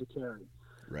too bad to carry.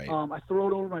 Right. I throw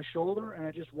it over my shoulder, and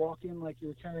I just walk in like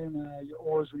you're carrying your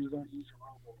oars when you're going to use your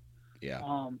rowboat.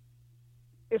 Yeah.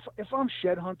 If I'm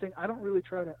shed hunting, I don't really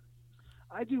try to.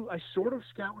 I sort of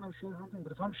scout when I'm shed hunting,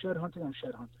 but if I'm shed hunting, I'm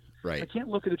shed hunting. Right. I can't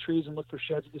look at the trees and look for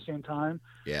sheds at the same time.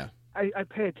 Yeah. I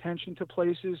pay attention to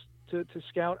places to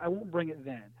scout. I won't bring it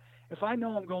then. If I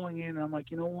know I'm going in and I'm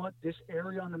like, you know what, this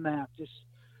area on the map, this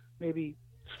maybe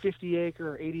 50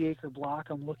 acre or 80 acre block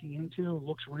I'm looking into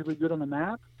looks really good on the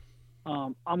map,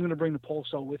 I'm going to bring the pole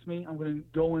saw with me. I'm going to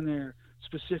go in there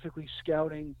specifically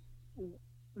scouting,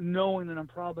 knowing that I'm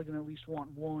probably going to at least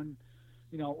want one,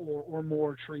 or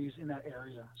more trees in that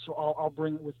area. So I'll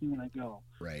bring it with me when I go.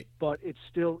 Right. But it's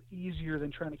still easier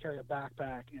than trying to carry a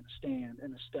backpack and a stand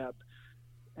and a step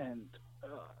and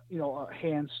a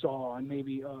hand saw and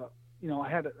maybe, I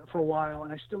had it for a while,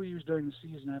 and I still use during the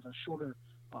season. I have a shorter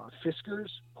Fiskars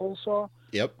pole saw.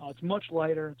 Yep. It's much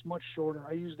lighter. It's much shorter.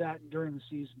 I use that during the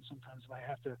season sometimes if I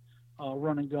have to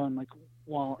run and gun, like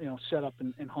while set up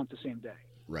and hunt the same day.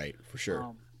 Right, for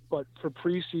sure. But for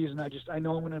preseason, I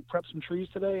know I'm going to prep some trees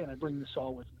today, and I bring the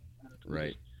saw with me.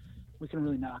 Right. We can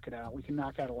really knock it out. We can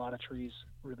knock out a lot of trees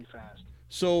really fast.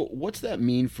 So what's that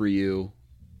mean for you?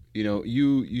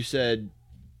 You said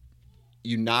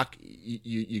you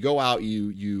go out,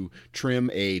 you trim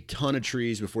a ton of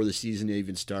trees before the season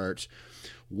even starts.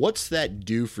 What's that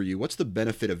do for you? What's the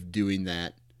benefit of doing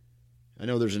that? I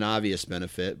know there's an obvious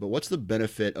benefit, but what's the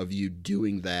benefit of you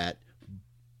doing that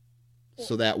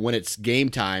so that when it's game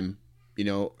time,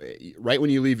 right when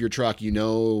you leave your truck, you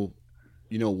know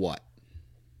what?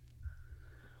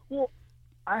 Well,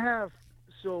 I have.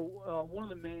 So one of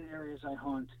the main areas I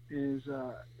hunt is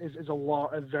a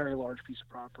very large piece of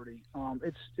property.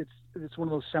 It's one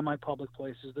of those semi-public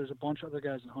places. There's a bunch of other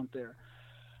guys that hunt there,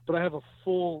 but I have a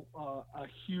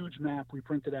huge map we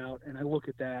printed out, and I look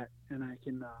at that, and I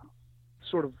can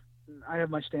I have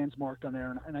my stands marked on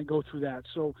there, and I go through that.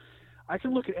 So I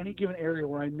can look at any given area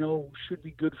where I know should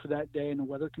be good for that day and the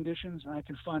weather conditions, and I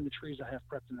can find the trees I have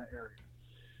prepped in that area.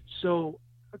 So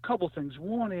a couple things.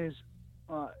 One is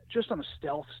just on a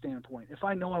stealth standpoint. If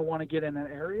I know I want to get in that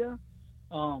area,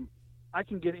 I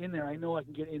can get in there. I know I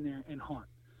can get in there and hunt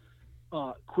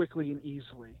quickly and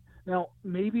easily. Now,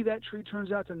 maybe that tree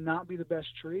turns out to not be the best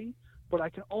tree, but I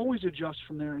can always adjust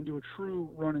from there and do a true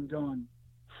run and gun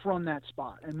from that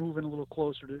spot and move in a little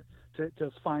closer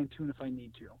to fine tune if I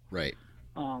need to. Right.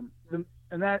 And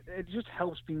that it just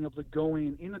helps being able to go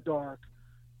in the dark,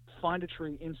 find a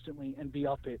tree instantly, and be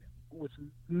up it with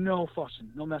no fussing,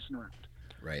 no messing around.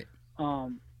 Right.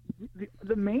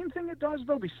 The main thing it does,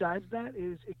 though, besides that,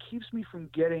 is it keeps me from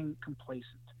getting complacent.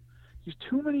 Because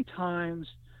too many times,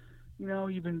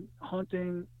 you've been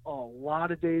hunting a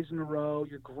lot of days in a row,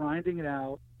 you're grinding it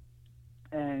out,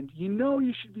 and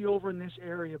you should be over in this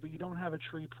area, but you don't have a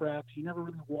tree prepped, you never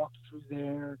really walked through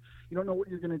there, you don't know what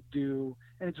you're going to do,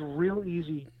 and it's real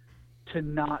easy to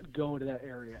not go to that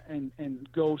area and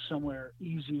go somewhere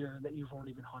easier that you've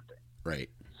already been hunting. Right.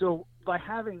 So I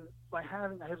have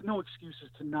no excuses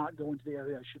to not go into the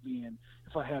area I should be in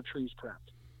if I have trees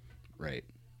prepped. Right.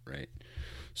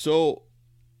 So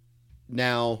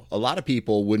now a lot of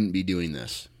people wouldn't be doing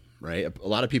this, right? A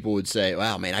lot of people would say,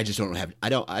 "Wow, man, I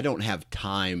don't have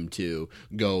time to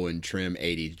go and trim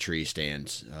 80 tree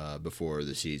stands before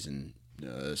the season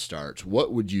starts."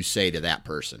 What would you say to that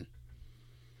person?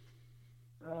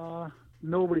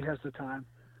 Nobody has the time.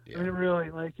 Yeah. I mean, really,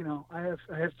 I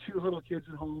have two little kids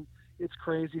at home. It's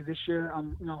crazy. This year,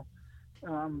 I'm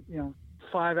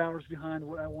 5 hours behind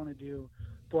what I want to do,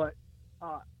 but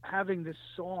having this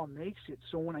saw makes it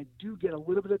so when I do get a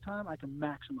little bit of time, I can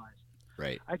maximize it.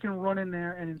 Right. I can run in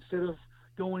there, and instead of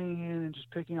going in and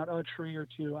just picking out a tree or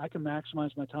two, I can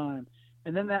maximize my time,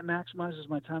 and then that maximizes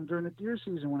my time during the deer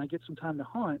season when I get some time to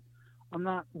hunt. I'm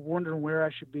not wondering where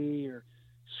I should be or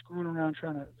screwing around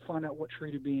trying to find out what tree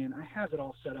to be in. I have it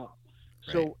all set up.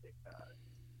 Right. So,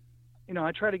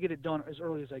 I try to get it done as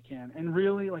early as I can. And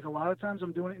really, a lot of times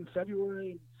I'm doing it in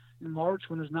February and March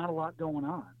when there's not a lot going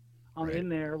on. I'm Right. in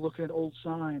there looking at old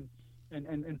sign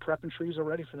and prepping trees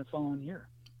already for the following year.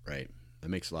 Right. That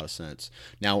makes a lot of sense.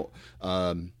 Now,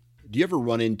 do you ever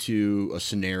run into a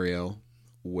scenario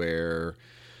where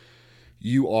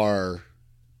you are,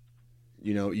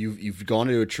 you've gone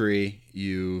into a tree,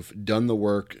 you've done the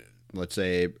work, let's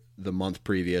say the month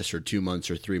previous or 2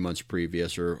 months or 3 months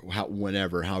previous or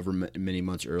however many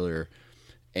months earlier,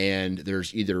 and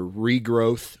there's either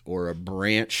regrowth or a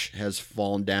branch has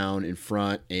fallen down in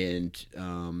front and,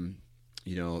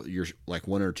 you're like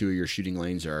one or two of your shooting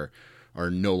lanes are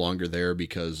no longer there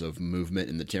because of movement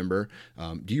in the timber.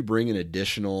 Do you bring an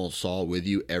additional saw with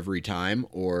you every time,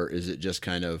 or is it just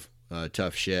kind of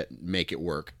tough shit, make it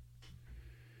work?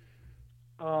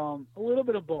 A little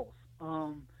bit of both.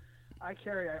 I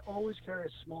always carry a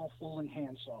small folding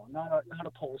hand saw, not a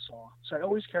pole saw. So I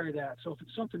always carry that. So if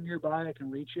it's something nearby, I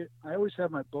can reach it. I always have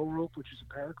my bow rope, which is a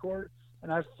paracord,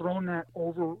 and I've thrown that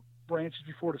over branches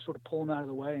before to sort of pull them out of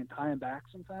the way and tie them back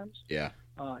sometimes. Yeah.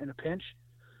 In a pinch.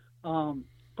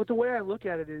 But the way I look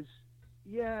at it is,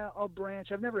 a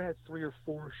branch. I've never had 3 or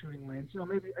 4 shooting lanes.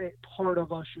 Maybe a part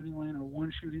of a shooting lane or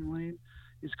one shooting lane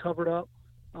is covered up.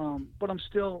 But I'm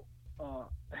still a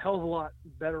hell of a lot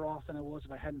better off than I was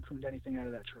if I hadn't pruned anything out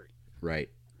of that tree.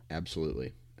 Right.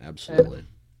 Absolutely. And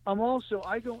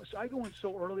I go in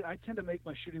so early, I tend to make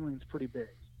my shooting lanes pretty big.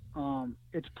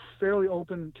 It's fairly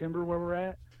open timber where we're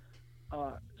at.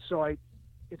 So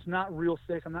It's not real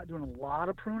thick. I'm not doing a lot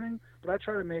of pruning, but I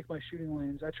try to make my shooting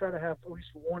lanes. I try to have at least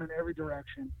one in every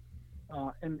direction,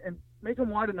 and make them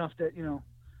wide enough that, you know,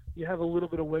 you have a little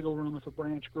bit of wiggle room if a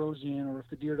branch grows in or if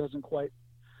the deer doesn't quite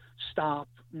stop,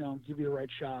 you know, give you the right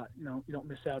shot. You know, you don't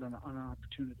miss out on an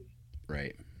opportunity.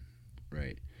 Right.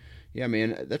 Yeah,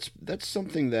 man, that's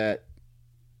something that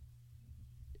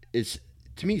is,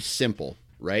 to me, simple,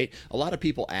 right? A lot of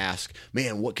people ask,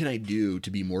 man, what can I do to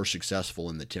be more successful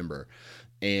in the timber?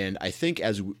 And I think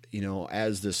as you know,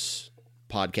 as this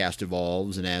podcast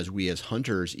evolves and as we as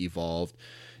hunters evolve,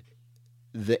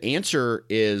 the answer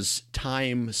is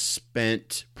time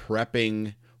spent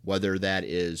prepping, whether that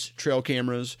is trail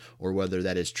cameras or whether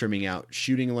that is trimming out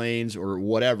shooting lanes or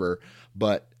whatever,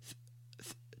 but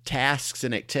tasks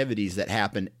and activities that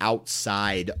happen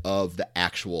outside of the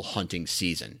actual hunting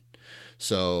season.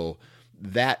 So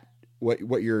that what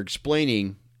you're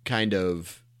explaining kind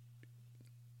of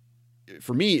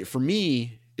for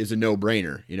me is a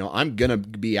no-brainer. You know, I'm going to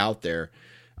be out there.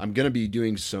 I'm going to be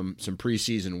doing some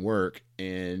preseason work,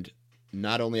 and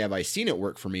not only have I seen it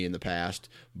work for me in the past,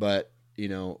 but you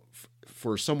know,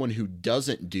 for someone who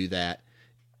doesn't do that,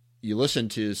 you listen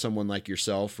to someone like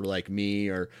yourself or like me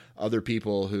or other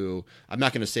people who, I'm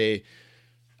not going to say,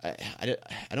 I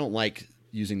don't like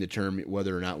using the term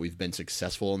whether or not we've been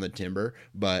successful in the timber,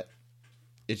 but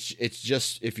it's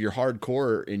just, if you're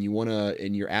hardcore and you want to,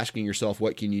 and you're asking yourself,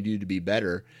 what can you do to be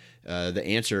better? The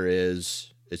answer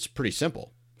is, it's pretty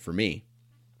simple for me.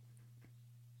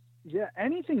 Yeah.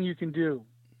 Anything you can do,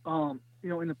 you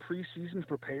know, in the preseason to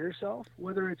prepare yourself,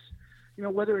 whether it's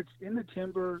in the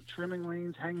timber, trimming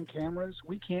lanes, hanging cameras.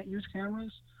 We can't use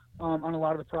cameras on a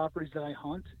lot of the properties that I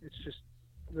hunt. It's just,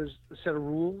 there's a set of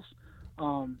rules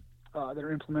that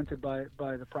are implemented by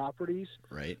the properties.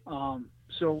 Right.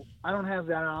 So I don't have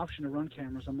that option to run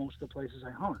cameras on most of the places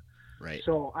I hunt. Right.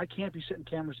 So I can't be sitting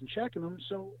cameras and checking them.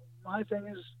 So my thing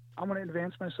is, I'm going to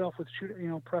advance myself with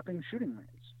prepping shooting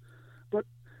lanes. But,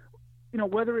 you know,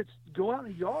 whether it's go out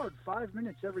in the yard 5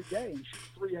 minutes every day and shoot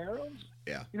 3 arrows,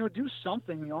 yeah, you know, do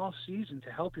something in the off season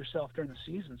to help yourself during the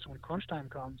season. So when crunch time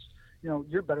comes, you know,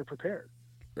 you're better prepared.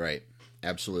 Right.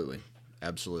 Absolutely.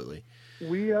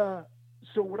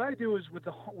 So what I do is with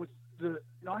the, you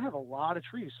know, I have a lot of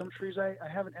trees. Some trees I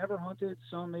haven't ever hunted,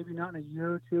 some maybe not in a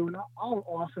year or two, and I'll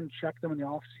often check them in the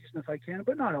off season if I can,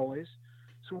 but not always.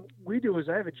 So what we do is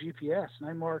I have a GPS and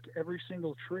I mark every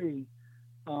single tree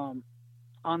on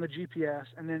the GPS,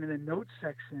 and then in the notes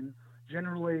section,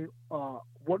 generally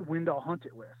what wind I'll hunt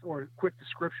it with, or a quick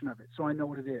description of it, so I know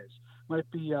what it is. Might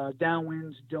be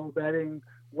downwinds, doe bedding,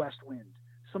 west wind,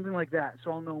 something like that,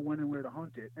 so I'll know when and where to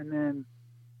hunt it. And then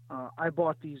I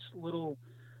bought these little,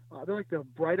 they're like the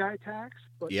bright eye tacks,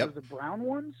 but they're the brown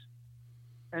ones,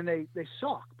 and they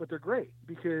suck, but they're great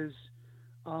because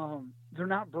they're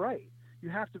not bright. You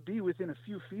have to be within a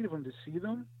few feet of them to see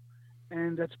them,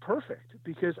 and that's perfect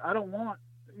because I don't want,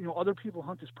 you know, other people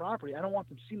hunt this property. I don't want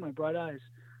them to see my bright eyes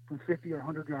from 50 or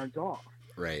 100 yards off.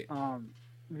 Right.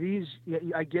 These,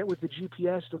 I get with the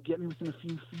GPS, they'll get me within a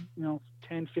few feet, you know,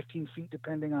 10, 15 feet,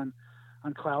 depending on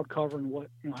cloud cover and what,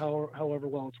 you know, however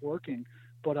well it's working.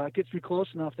 But it gets me close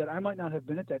enough that I might not have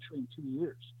been at that tree in 2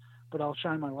 years, but I'll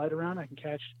shine my light around. I can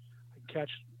catch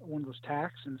one of those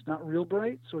tacks, and it's not real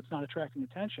bright, so it's not attracting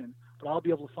attention, but I'll be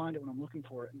able to find it when I'm looking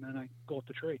for it. And then I go up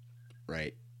the tree.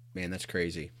 Right. Man, that's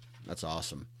crazy. That's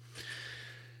awesome.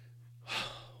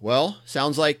 Well,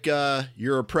 sounds like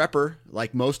you're a prepper,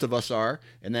 like most of us are,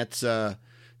 and that's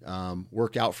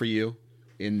worked out for you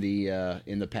in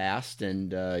the past,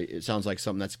 and it sounds like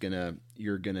something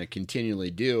you're gonna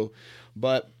continually do.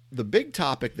 But the big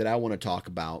topic that I want to talk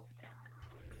about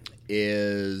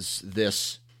is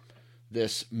this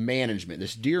management,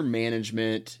 this deer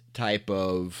management type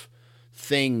of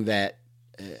thing that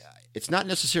it's not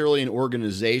necessarily an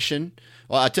organization.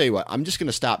 Well, I'll tell you what, I'm just going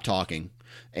to stop talking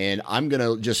and I'm going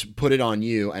to just put it on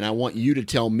you. And I want you to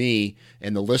tell me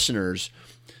and the listeners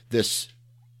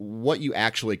what you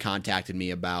actually contacted me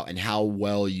about and how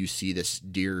well you see this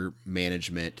deer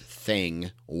management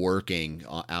thing working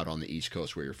out on the East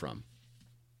Coast where you're from.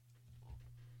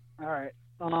 All right.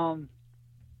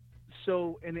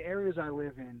 So in the areas I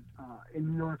live in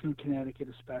New York and Connecticut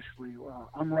especially,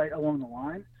 I'm right along the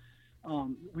line.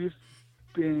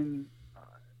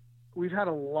 We've had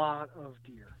a lot of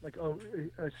deer, like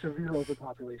a severe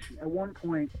overpopulation. At one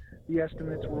point, the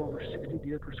estimates were over 60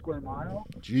 deer per square mile.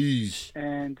 Jeez.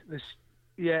 And the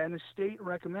state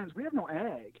recommends, we have no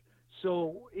ag,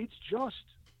 so it's just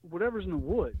whatever's in the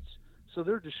woods. So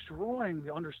they're destroying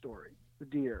the understory, the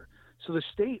deer. So the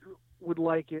state would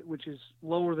like it, which is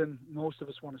lower than most of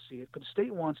us want to see it, but the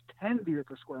state wants 10 deer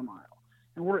per square mile.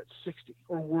 and we're at 60,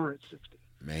 or we're at 60.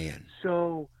 Man.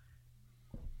 So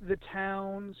the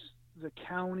towns, the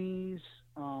counties,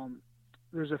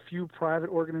 there's a few private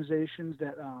organizations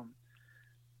that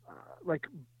like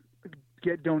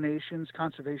get donations,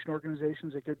 conservation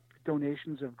organizations that get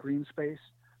donations of green space.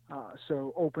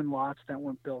 So open lots that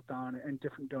weren't built on, and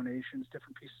different donations,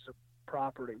 different pieces of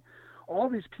property. All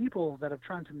these people that are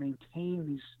trying to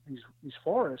maintain these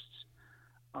forests,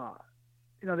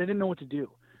 they didn't know what to do.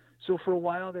 So for a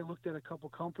while, they looked at a couple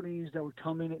companies that would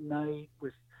come in at night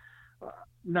with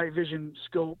night vision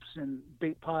scopes and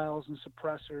bait piles and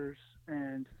suppressors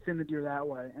and thin the deer that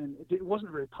way. And it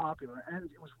wasn't very popular. And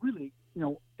it was really,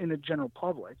 in the general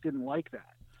public, didn't like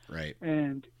that. Right.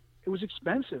 And it was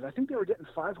expensive. I think they were getting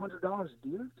 $500 a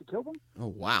deer to kill them. Oh,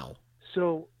 wow.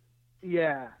 So,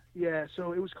 yeah.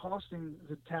 So it was costing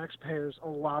the taxpayers a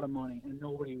lot of money, and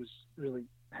nobody was really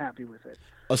happy with it.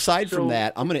 Aside from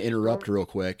that, I'm going to interrupt real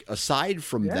quick. Aside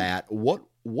from Yeah. that, what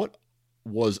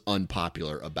was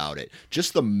unpopular about it?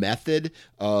 Just the method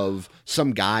of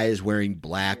some guys wearing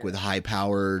black with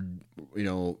high-powered,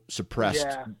 suppressed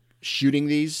shooting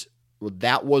these? Well,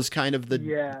 that was kind of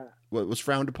what was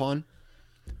frowned upon?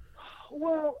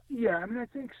 Well, yeah. I mean, I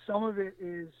think some of it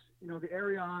is, the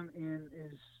area I'm in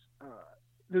is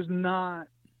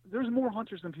there's more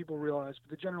hunters than people realize, but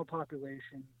the general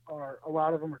population a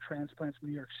lot of them are transplants from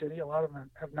New York City. A lot of them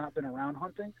have not been around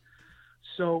hunting.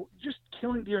 So just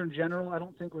killing deer in general, I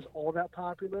don't think was all that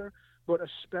popular, but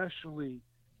especially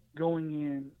going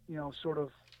in, sort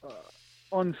of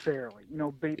unfairly,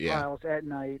 bait piles at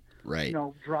night, right?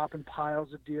 Dropping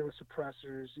piles of deer with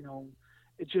suppressors,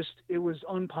 it was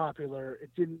unpopular. It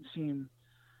didn't seem,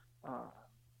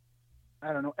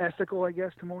 ethical, I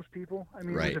guess, to most people. I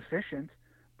mean, right. It was efficient,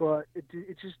 but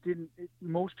it just didn't.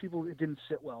 Most people it didn't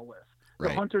sit well with. The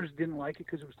Right. hunters didn't like it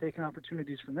because it was taking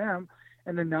opportunities from them,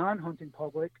 and the non-hunting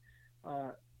public,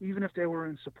 even if they were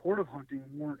in support of hunting,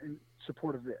 weren't in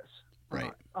support of this.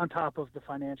 Right. On top of the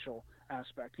financial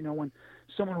aspect, when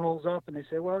someone rolls up and they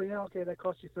say, "Well, okay, that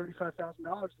cost you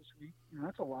 $35,000 this week,"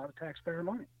 that's a lot of taxpayer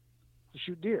money to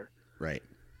shoot deer. Right.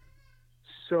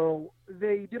 So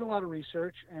they did a lot of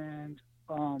research, and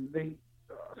a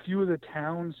few of the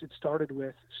towns it started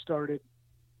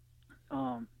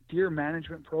deer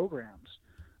management programs,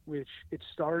 which it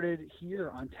started here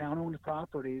on town-owned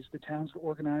properties. The towns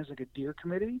organized like a deer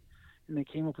committee, and they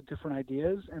came up with different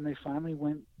ideas, and they finally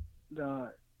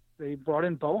they brought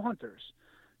in bow hunters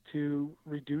to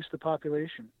reduce the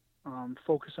population,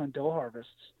 focus on doe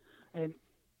harvests, and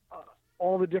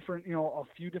all the different, a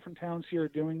few different towns here are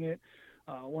doing it.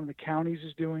 One of the counties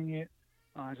is doing it.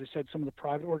 As I said, some of the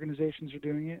private organizations are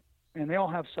doing it, and they all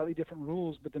have slightly different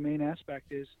rules, but the main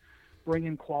aspect is bring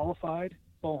in qualified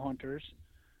bow hunters,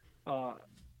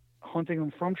 hunting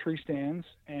them from tree stands,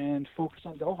 and focus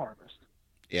on doe harvest.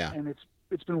 Yeah. And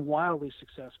it's been wildly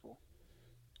successful.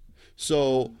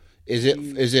 So is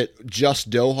it just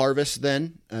doe harvest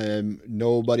then?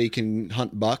 Nobody can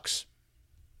hunt bucks?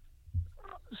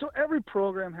 So every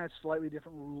program has slightly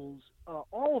different rules.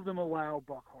 All of them allow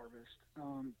buck harvest.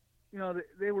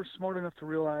 They were smart enough to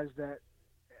realize that,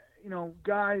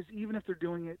 guys, even if they're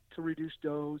doing it to reduce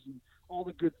does and all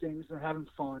the good things, they're having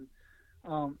fun.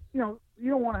 You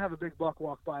don't want to have a big buck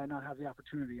walk by and not have the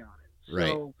opportunity on it. Right.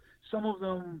 So some of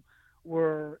them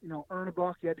were, earn a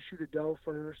buck, you had to shoot a doe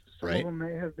first. Some Right. of them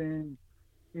may have been,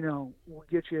 we'll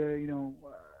get you,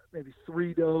 maybe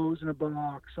 3 does in a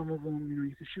buck. Some of them,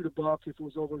 you could shoot a buck if it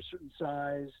was over a certain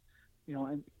size,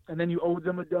 and then you owed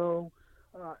them a doe.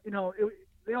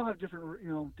 They all have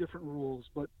different, different rules,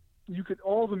 but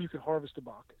all of them you could harvest a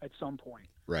buck at some point.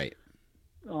 Right.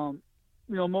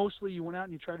 Mostly you went out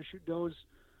and you tried to shoot does,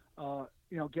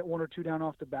 get 1 or 2 down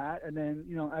off the bat, and then,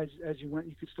 as you went,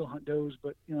 you could still hunt does,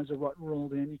 but as the rut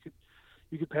rolled in,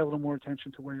 you could pay a little more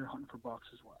attention to where you're hunting for bucks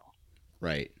as well.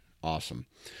 Right. Awesome.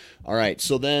 All right.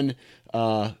 So then,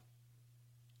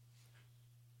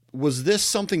 was this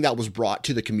something that was brought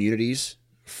to the communities?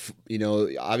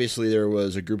 Obviously there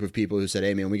was a group of people who said,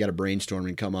 "Hey man, we got to brainstorm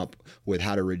and come up with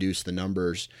how to reduce the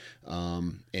numbers,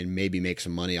 and maybe make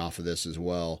some money off of this as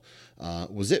well."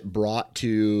 Was it brought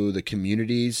to the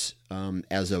communities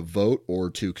as a vote, or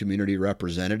to community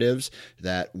representatives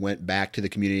that went back to the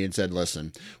community and said,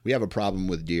 "Listen, we have a problem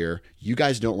with deer. You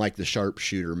guys don't like the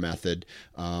sharpshooter method.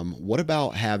 What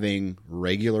about having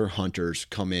regular hunters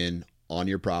come in on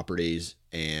your properties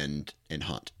and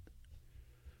hunt?"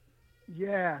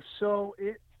 Yeah, so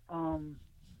the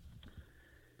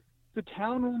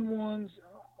town-owned ones,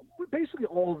 basically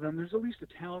all of them, there's at least a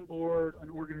town board, an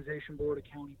organization board, a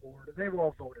county board, and they've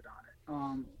all voted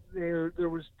on it. there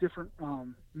was different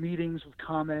meetings with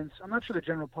comments. I'm not sure the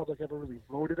general public ever really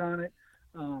voted on it,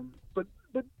 but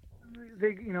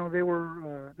they there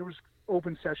was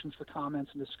open sessions for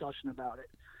comments and discussion about it.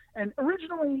 And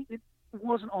originally it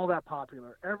wasn't all that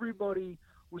popular. Everybody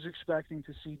was expecting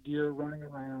to see deer running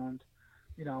around,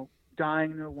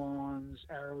 dying in their lawns,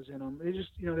 arrows in them. They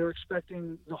just they were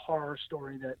expecting the horror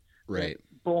story that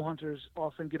bow hunters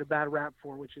often get a bad rap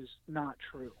for, which is not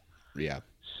true. Yeah.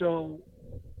 So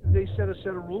they set a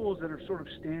set of rules that are sort of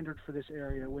standard for this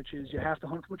area, which is you have to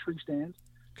hunt from a tree stand.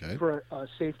 Okay. For a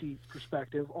safety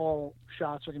perspective, all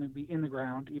shots are going to be in the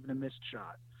ground, even a missed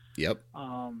shot. Yep.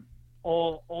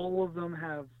 All of them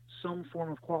have some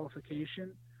form of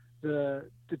qualification. The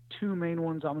two main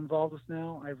ones I'm involved with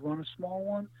now, I've run a small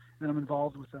one, and I'm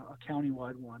involved with a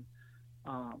countywide one.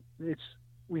 The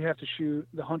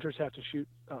hunters have to shoot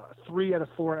 3 out of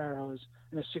 4 arrows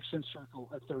in a 6-inch circle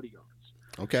at 30 yards.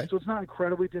 Okay. So it's not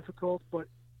incredibly difficult, but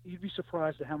you'd be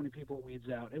surprised at how many people it weeds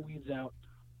out. It weeds out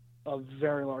a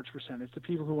very large percentage. The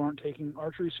people who aren't taking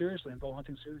archery seriously and bow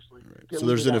hunting seriously. Right. So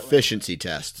there's an efficiency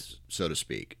test, so to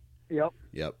speak. Yep.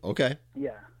 Okay.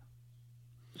 Yeah.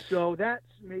 So that's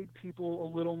made people a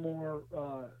little more.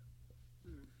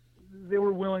 They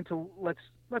were willing to let's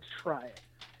try it.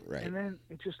 Right. And then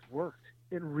it just worked.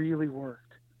 It really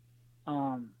worked.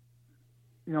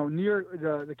 Near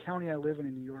the county I live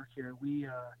in New York here, we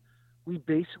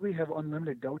basically have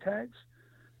unlimited doe tags.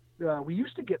 We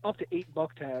used to get up to 8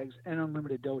 buck tags and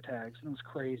unlimited doe tags, and it was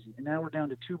crazy. And now we're down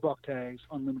to 2 buck tags,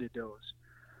 unlimited does.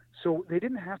 So they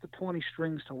didn't have to pull any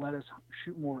strings to let us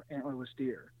shoot more antlerless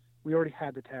deer. We already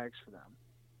had the tags for them.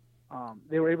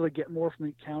 They were able to get more from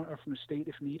the county or from the state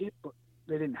if needed, but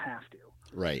they didn't have to.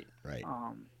 Right.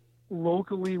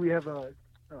 Locally, we have I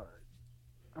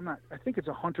think it's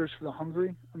a Hunters for the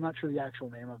Hungry. I'm not sure the actual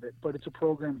name of it, but it's a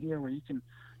program here where you can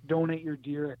donate your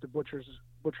deer at the butcher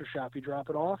shop. You drop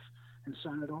it off and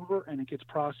sign it over, and it gets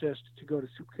processed to go to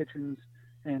soup kitchens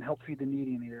and help feed the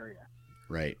needy in the area.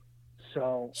 Right.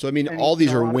 So I mean, all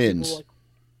these are wins.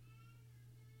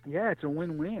 Yeah, it's a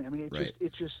win-win. I mean,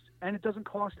 it just, and it doesn't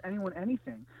cost anyone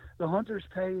anything. The hunters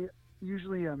pay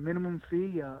usually a minimum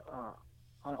fee, an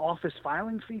office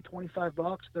filing fee, $25,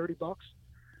 $30,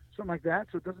 something like that.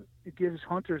 So it gives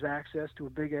hunters access to a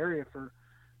big area for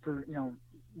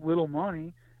little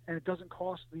money, and it doesn't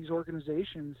cost these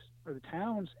organizations or the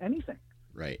towns anything.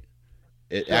 Right.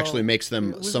 It actually makes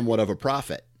them somewhat of a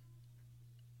profit.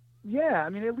 Yeah, I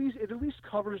mean, it at least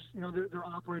covers their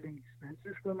operating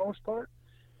expenses for the most part,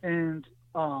 and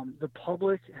the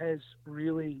public has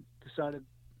really decided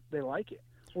they like it.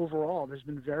 Overall, there's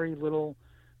been very little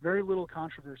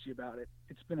controversy about it.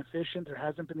 It's been efficient. There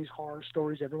hasn't been these horror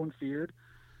stories everyone feared,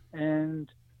 and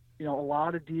a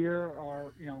lot of deer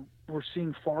are we're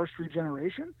seeing forest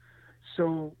regeneration,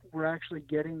 so we're actually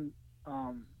getting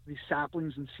these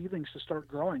saplings and seedlings to start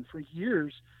growing. For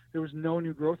years, there was no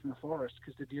new growth in the forest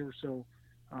because the deer were so,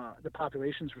 the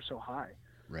populations were so high.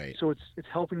 Right. So it's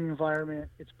helping the environment.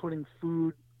 It's putting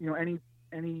food. Any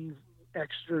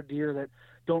extra deer that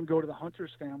don't go to the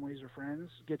hunters' families or friends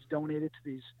gets donated to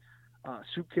these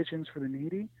soup kitchens for the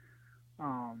needy.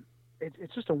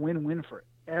 It's just a win-win for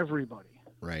everybody.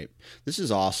 Right. This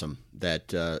is awesome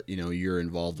that you're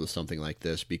involved with something like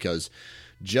this, because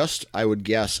just, I would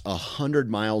guess, 100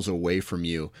 miles away from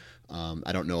you,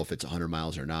 I don't know if it's 100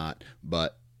 miles or not,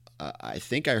 but I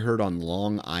think I heard on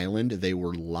Long Island they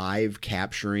were live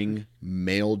capturing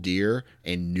male deer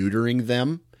and neutering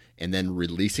them and then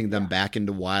releasing them back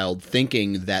into wild,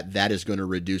 thinking that is going to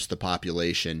reduce the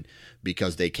population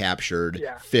because they captured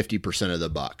 50% of the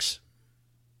bucks.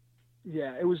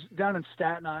 Yeah, it was down in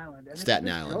Staten Island. And Staten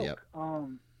Island, yep.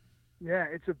 Yeah,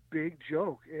 it's a big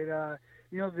joke. It,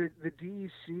 the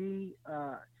DEC,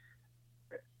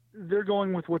 they're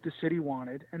going with what the city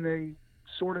wanted, and the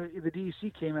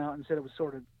DEC came out and said it was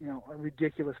sort of, a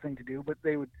ridiculous thing to do, but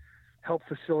they would help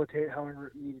facilitate however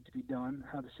it needed to be done,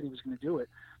 how the city was going to do it.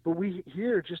 But we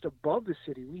here, just above the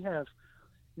city, we have,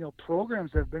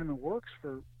 programs that have been in the works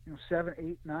for 7,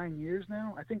 8, 9 years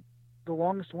now. I think the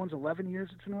longest one's 11 years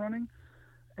it's been running,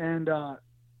 and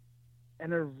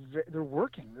they're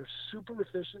working. They're super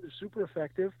efficient. They're super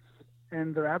effective,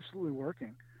 and they're absolutely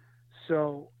working.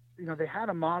 So they had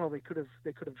a model they could have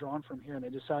drawn from here, and they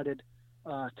decided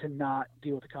to not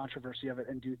deal with the controversy of it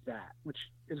and do that, which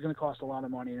is going to cost a lot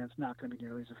of money, and it's not going to be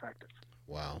nearly as effective.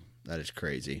 Wow, that is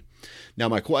crazy. Now,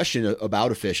 my question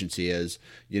about efficiency is,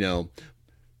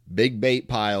 big bait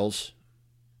piles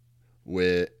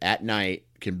at night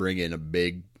can bring in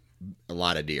a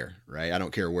lot of deer, right? I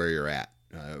don't care where you're at.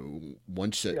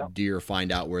 Once deer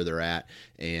find out where they're at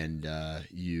and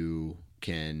you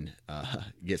can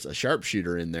get a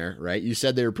sharpshooter in there, right? You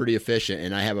said they were pretty efficient,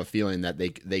 and I have a feeling that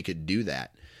they could do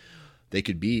that. They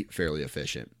could be fairly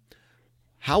efficient.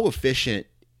 How efficient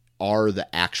are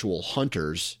the actual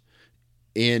hunters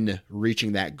in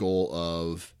reaching that goal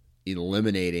of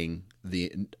eliminating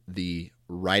the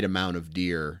right amount of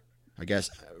deer? I guess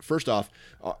first off,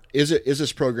 is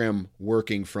this program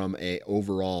working from a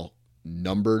overall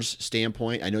numbers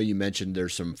standpoint? I know you mentioned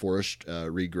there's some forest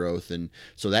regrowth, and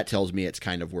so that tells me it's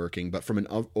kind of working. But from an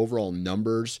overall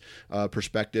numbers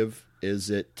perspective,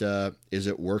 is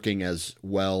it working as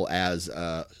well as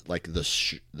like the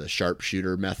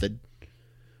sharpshooter method?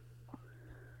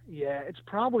 Yeah, it's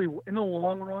probably in the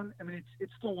long run. I mean,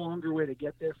 it's the longer way to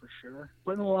get there for sure,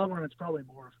 but in the long run, it's probably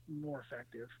more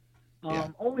effective.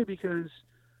 Only because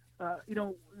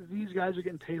these guys are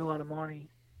getting paid a lot of money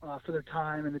for their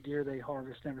time and the deer they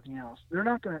harvest and everything else. They're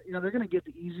not gonna, they're gonna get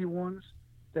the easy ones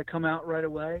that come out right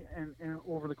away and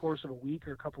over the course of a week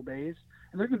or a couple days,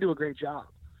 and they're gonna do a great job.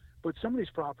 But some of these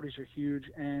properties are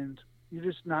huge, and you're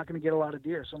just not going to get a lot of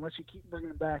deer. So unless you keep bringing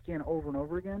them back in over and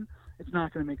over again, it's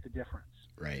not going to make the difference.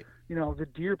 Right. The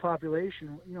deer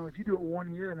population, if you do it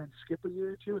 1 year and then skip a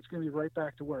year or two, it's going to be right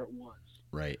back to where it was.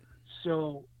 Right.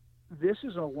 So this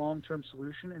is a long-term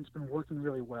solution, and it's been working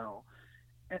really well.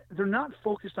 And they're not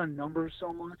focused on numbers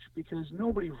so much because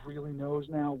nobody really knows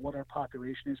now what our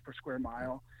population is per square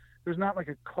mile. There's not like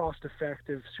a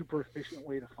cost-effective, super efficient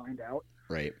way to find out.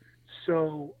 Right.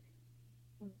 So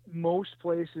most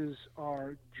places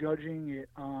are judging it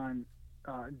on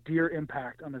deer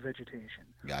impact on the vegetation.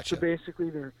 Gotcha. So basically,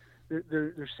 they're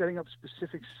setting up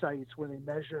specific sites where they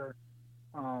measure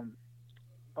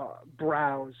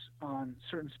browse on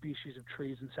certain species of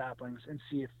trees and saplings and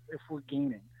see if we're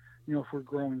gaining, if we're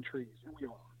growing trees, and we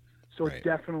are. So Right. It's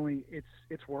definitely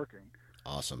it's working.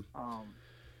 Awesome.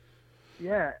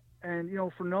 Yeah, and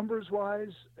for numbers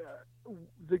wise,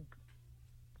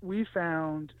 we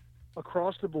found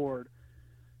across the board,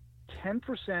 10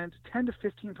 to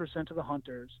 15% of the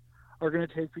hunters are going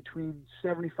to take between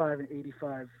 75 and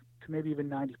 85 to maybe even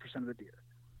 90% of the deer,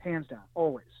 hands down,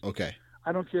 always. Okay.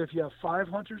 I don't care if you have 5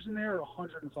 hunters in there or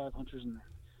 105 hunters in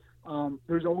there.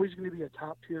 There's always going to be a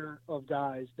top tier of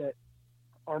guys that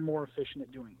are more efficient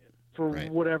at doing it for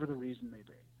Right. whatever the reason may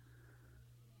be.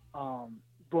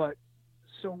 But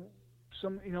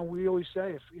we always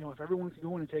say if everyone could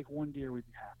go in and take one deer, we'd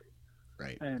be happy.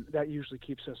 Right. And that usually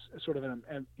keeps us sort of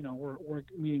we're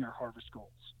meeting our harvest goals.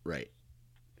 Right.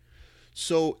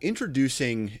 So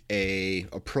introducing a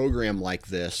program like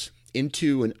this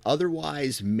into an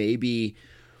otherwise maybe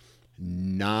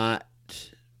not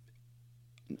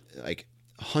like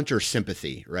hunter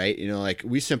sympathy, right? Like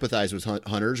we sympathize with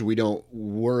hunters.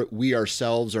 We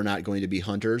ourselves are not going to be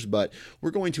hunters, but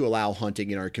we're going to allow hunting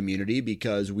in our community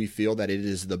because we feel that it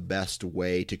is the best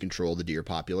way to control the deer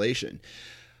population.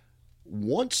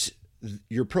 Once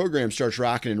your program starts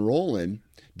rocking and rolling,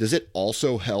 does it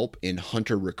also help in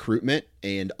hunter recruitment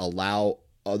and allow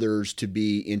others to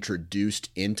be introduced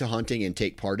into hunting and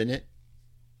take part in it?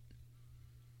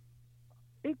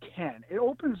 It can. It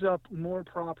opens up more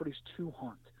properties to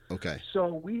hunt. Okay.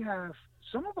 So we have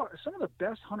some of the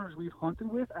best hunters we've hunted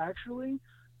with actually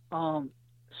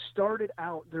started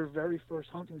out their very first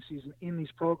hunting season in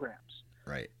these programs.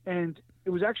 Right. And it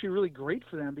was actually really great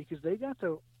for them because they got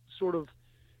to sort of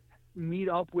meet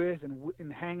up with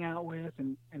and hang out with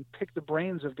and pick the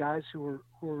brains of guys who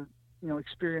were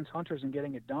experienced hunters and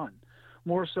getting it done,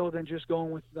 more so than just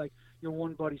going with like your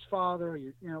one buddy's father,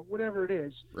 or whatever it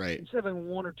is. Right. Instead of having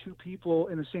 1 or 2 people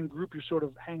in the same group you're sort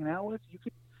of hanging out with, you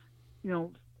could,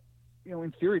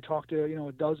 in theory, talk to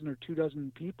a dozen or 2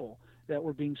 dozen people that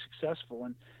were being successful,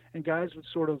 and guys would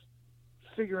sort of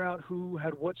figure out who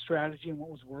had what strategy and what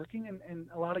was working, and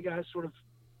a lot of guys sort of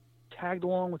tagged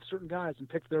along with certain guys and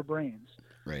picked their brains.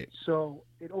 Right. So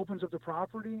it opens up the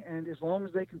property, and as long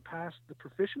as they can pass the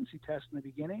proficiency test in the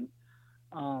beginning,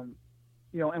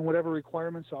 and whatever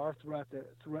requirements are throughout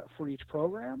for each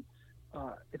program,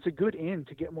 it's a good in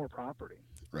to get more property.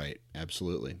 Right.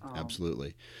 Absolutely.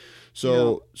 Absolutely.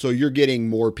 So you're getting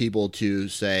more people to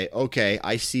say, okay,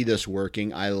 I see this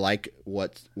working. I like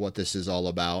what this is all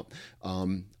about.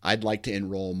 I'd like to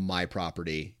enroll my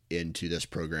property into this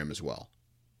program as well.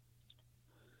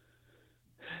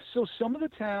 So some of the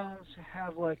towns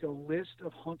have like a list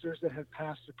of hunters that have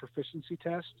passed the proficiency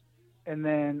test, and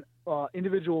then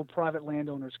individual private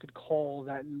landowners could call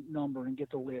that number and get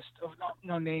the list of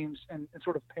names and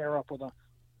sort of pair up with a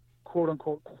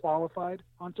quote-unquote qualified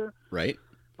hunter. Right.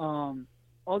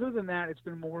 Other than that, it's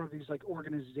been more of these like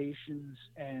organizations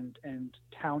and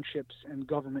townships and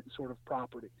government sort of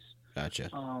properties. Gotcha.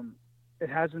 It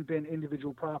hasn't been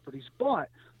individual properties, but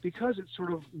because it's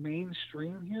sort of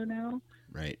mainstream here now,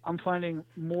 Right. I'm finding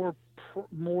more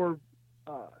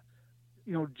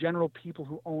general people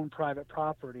who own private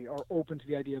property are open to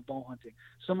the idea of bow hunting.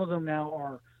 Some of them now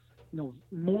are,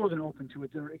 more than open to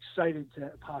it. They're excited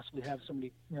to possibly have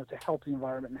somebody, to help the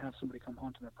environment and have somebody come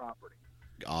hunt on their property.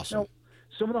 Awesome. Now,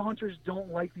 some of the hunters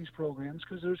don't like these programs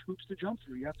because there's hoops to jump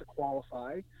through. You have to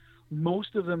qualify.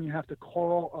 Most of them, you have to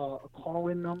call a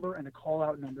call-in number and a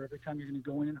call-out number every time you're going to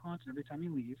go in and hunt and every time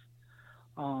you leave.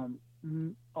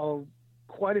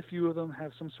 Quite a few of them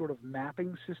have some sort of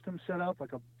mapping system set up,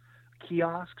 like a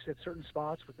kiosks at certain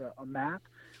spots with a map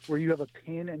where you have a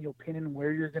pin and you'll pin in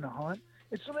where you're going to hunt.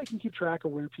 It's so they can keep track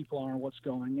of where people are and what's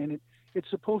going. And it's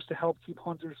supposed to help keep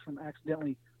hunters from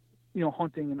accidentally,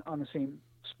 hunting on the same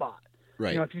spot.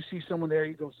 Right. If you see someone there,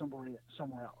 you go somewhere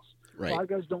else. Right. A lot of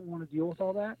guys don't want to deal with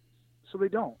all that, so they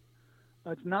don't.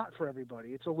 It's not for everybody.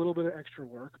 It's a little bit of extra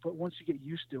work, but once you get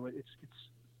used to it, it's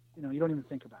you don't even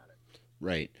think about it.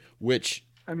 Right. Which,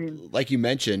 I mean, like you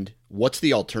mentioned, what's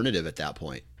the alternative at that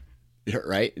point?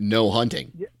 Right? No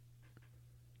hunting.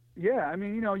 Yeah. I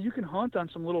mean, you can hunt on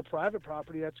some little private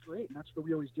property. That's great, and that's what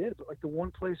we always did. But like the one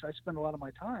place I spend a lot of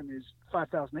my time is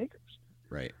 5,000 acres.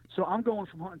 Right. So I'm going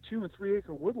from hunting 2 and 3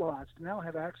 acre woodlots to now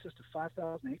have access to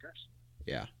 5,000 acres.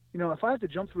 Yeah. If I have to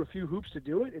jump through a few hoops to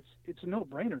do it, it's a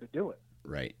no-brainer to do it.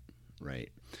 Right.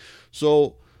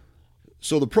 So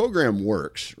the program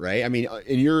works, right? I mean,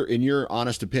 in your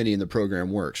honest opinion, the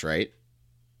program works, right?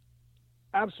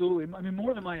 Absolutely. I mean,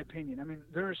 more than my opinion. I mean,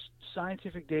 there's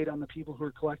scientific data on the people who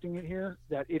are collecting it here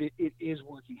that it is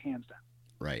working hands down.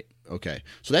 Right. Okay.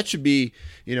 So that should be,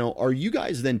 are you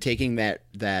guys then taking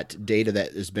that data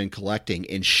that has been collecting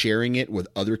and sharing it with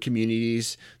other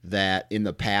communities that in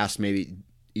the past maybe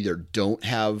either don't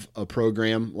have a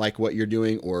program like what you're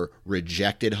doing or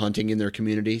rejected hunting in their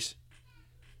communities?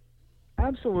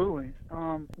 Absolutely.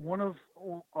 One of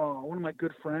my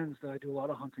good friends that I do a lot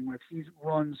of hunting with, he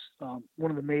runs one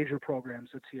of the major programs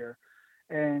that's here,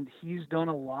 and he's done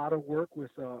a lot of work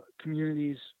with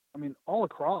communities. I mean, all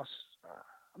across.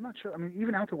 I'm not sure. I mean,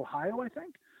 even out to Ohio, I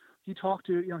think. He talked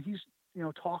to he's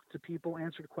talked to people,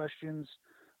 answered questions,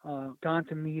 gone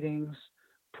to meetings,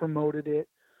 promoted it.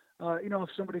 If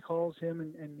somebody calls him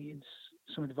and needs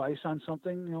some advice on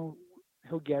something,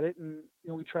 he'll get it, and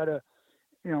we try to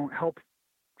help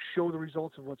show the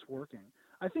results of what's working.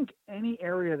 I think any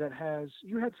area that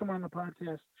you had someone on the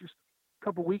podcast just a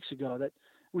couple weeks ago that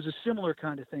was a similar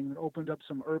kind of thing that opened up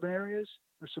some urban areas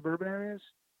or suburban areas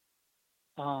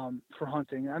for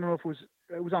hunting. I don't know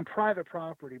if it was on private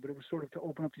property, but it was sort of to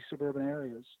open up these suburban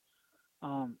areas.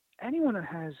 Anyone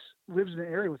that lives in an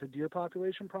area with a deer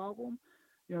population problem,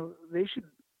 they should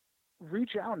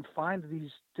reach out and find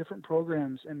these different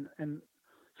programs and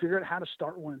figure out how to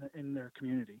start one in their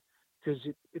community, because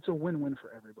it's a win-win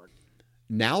for everybody.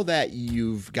 Now that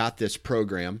you've got this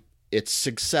program, it's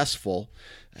successful.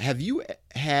 Have you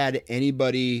had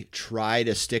anybody try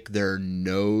to stick their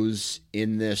nose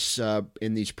in this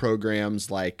in these programs?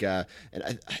 Like, and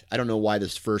I don't know why the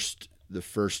first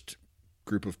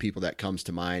group of people that comes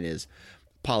to mind is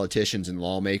politicians and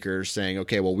lawmakers saying,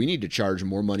 okay, well, we need to charge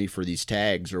more money for these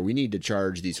tags, or we need to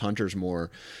charge these hunters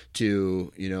more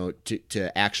to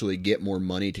actually get more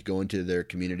money to go into their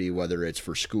community, whether it's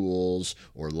for schools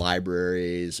or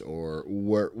libraries or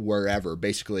wherever,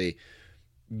 basically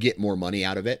get more money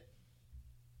out of it.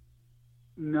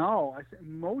 No, I think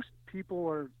most people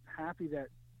are happy that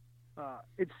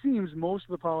it seems most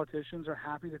of the politicians are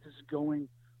happy that this is going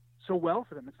so well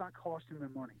for them. It's not costing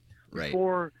them money. Right.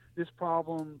 Before this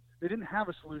problem, they didn't have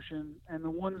a solution, and the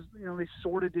ones, they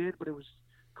sort of did, but it was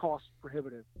cost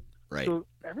prohibitive. Right. So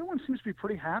everyone seems to be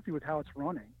pretty happy with how it's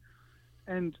running.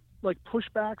 And like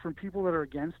pushback from people that are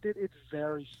against it, it's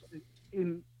very,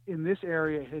 in this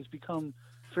area, it has become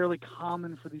fairly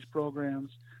common for these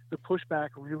programs. The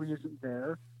pushback really isn't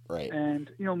there. Right. And,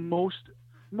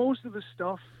 most of the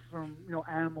stuff from,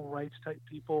 animal rights type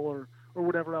people or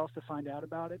whatever else to find out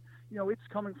about it, it's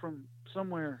coming from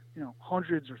somewhere,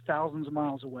 hundreds or thousands of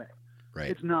miles away. Right.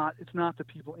 It's not the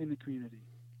people in the community.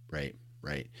 Right.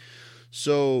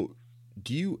 So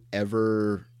do you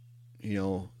ever,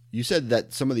 you said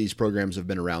that some of these programs have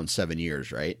been around 7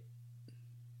 years, right?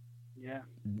 Yeah.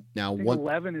 Now, I think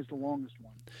 11 is the longest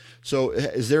one. So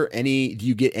do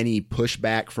you get any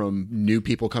pushback from new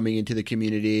people coming into the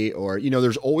community, or,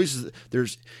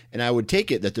 and I would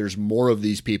take it that there's more of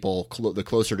these people, the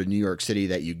closer to New York City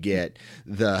that you get,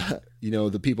 the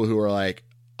people who are like,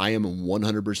 I am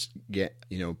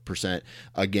 100%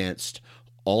 against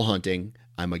all hunting.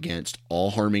 I'm against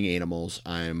all harming animals.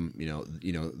 I'm,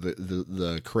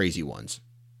 the crazy ones.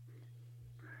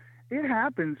 It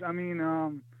happens. I mean,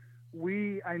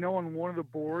 I know on one of the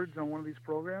boards on one of these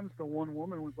programs, the one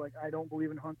woman was like, I don't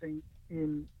believe in hunting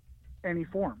in any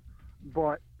form,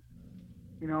 but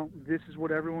this is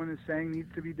what everyone is saying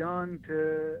needs to be done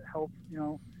to help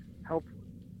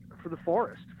for the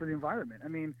forest, for the environment. I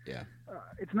mean,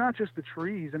 it's not just the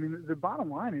trees. I mean, the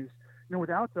bottom line is,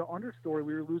 without the understory,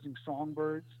 we were losing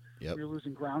songbirds. Yep. We were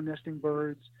losing ground nesting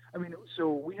birds. I mean,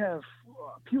 so we have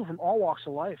people from all walks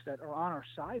of life that are on our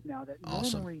side now that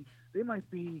normally they might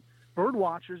be bird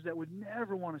watchers that would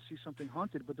never want to see something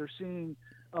hunted, but they're seeing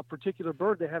a particular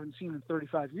bird they haven't seen in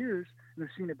 35 years, and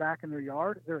they're seeing it back in their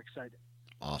yard. They're excited.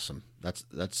 Awesome. That's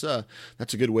a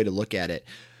good way to look at it.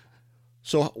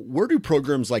 So where do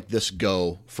programs like this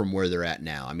go from where they're at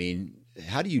now? I mean,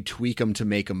 how do you tweak them to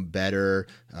make them better?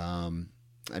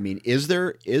 I mean, is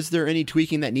there any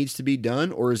tweaking that needs to be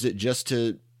done, or is it just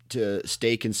to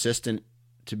stay consistent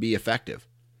to be effective?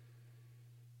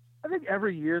 I think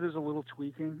every year there's a little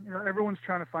tweaking. Everyone's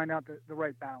trying to find out the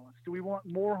right balance. Do we want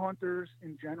more hunters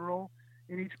in general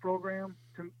in each program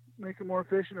to make it more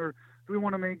efficient, or do we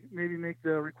want to maybe make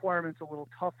the requirements a little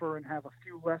tougher and have a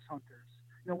few less hunters?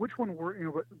 Which one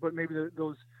but maybe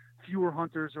those fewer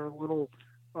hunters are a little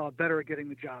better at getting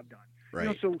the job done.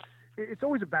 Right. So it's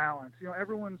always a balance.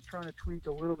 Everyone's trying to tweak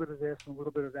a little bit of this and a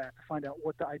little bit of that to find out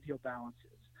what the ideal balance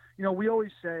is. We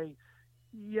always say,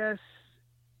 yes,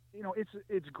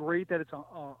 it's great that it's a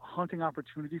hunting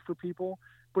opportunity for people,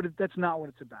 but that's not what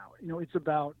it's about. It's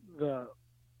about the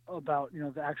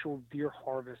actual deer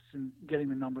harvests and getting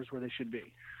the numbers where they should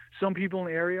be. Some people in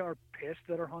the area are pissed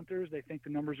that are hunters. They think the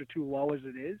numbers are too low as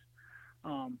it is.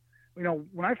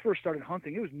 When I first started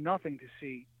hunting, it was nothing to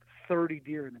see 30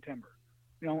 deer in the timber.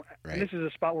 Right. And this is a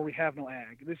spot where we have no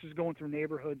ag. This is going through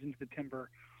neighborhoods into the timber.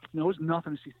 It was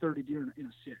nothing to see 30 deer in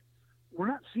a sit. We're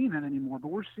not seeing that anymore, but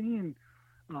we're seeing,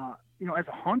 as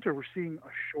a hunter, we're seeing a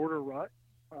shorter rut,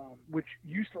 which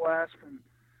used to last from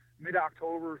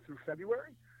mid-October through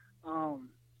February.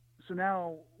 So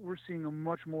now we're seeing a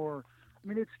much more,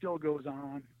 it still goes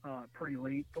on pretty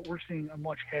late, but we're seeing a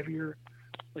much heavier,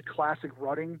 like classic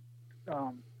rutting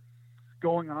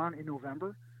going on in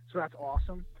November. So that's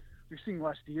awesome. You're seeing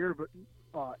less deer, but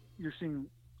you're seeing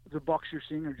the bucks you're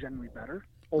seeing are generally better,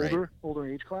 older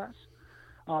age class.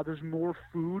 There's more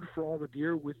food for all the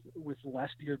deer with less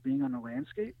deer being on the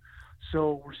landscape.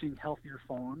 So we're seeing healthier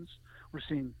fawns. We're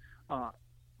seeing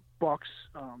bucks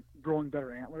growing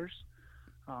better antlers.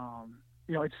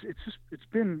 It's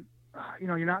been,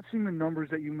 you're not seeing the numbers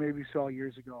that you maybe saw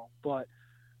years ago, but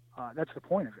that's the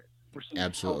point of it. We're seeing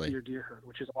Absolutely. a healthier deer herd,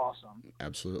 which is awesome.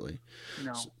 Absolutely.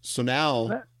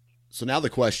 So now the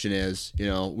question is,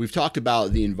 we've talked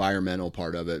about the environmental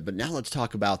part of it, but now let's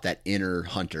talk about that inner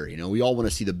hunter. We all want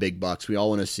to see the big bucks. We all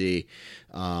want to see,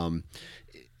 when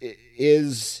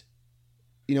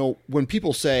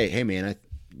people say, hey man,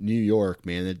 New York,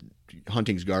 man,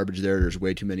 hunting's garbage there. There's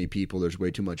way too many people. There's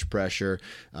way too much pressure.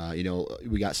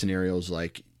 We got scenarios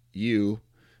like you're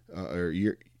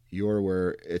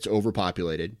where it's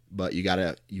overpopulated, but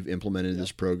you've implemented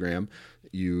this program.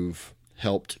 You've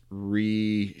helped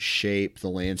reshape the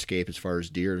landscape as far as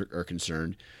deer are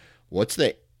concerned.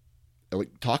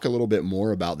 Talk a little bit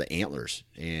more about the antlers,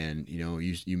 and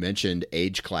you mentioned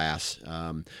age class.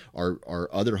 Are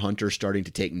other hunters starting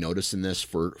to take notice in this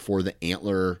for the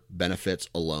antler benefits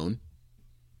alone?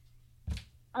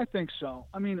 I think so.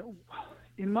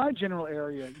 In my general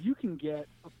area, you can get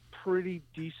a pretty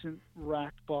decent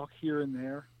racked buck here and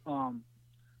there,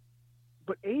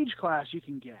 but age class you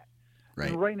can get. Right.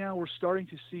 And right now we're starting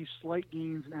to see slight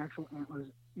gains in actual antlers,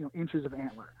 inches of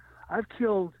antler. I've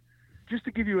killed, just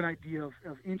to give you an idea of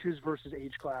inches versus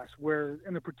age class, where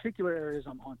in the particular areas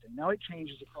I'm hunting. Now it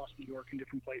changes across New York in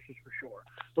different places for sure,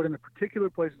 but in the particular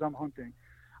places I'm hunting,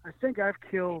 I think I've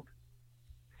killed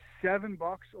 7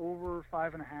 bucks over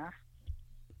 5.5 in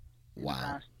the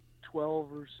past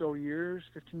 12 or so years,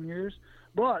 15 years.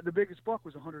 But the biggest buck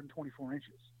was 124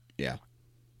 inches. Yeah.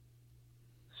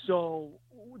 So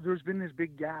there's been this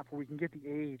big gap where we can get the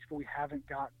age, but we haven't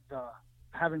got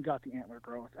the antler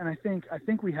growth. And I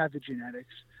think we have the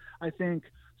genetics. I think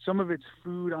some of it's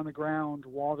food on the ground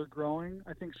while they're growing.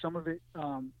 I think some of it,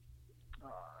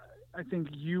 I think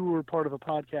you were part of a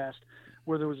podcast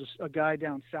where there was a guy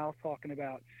down south talking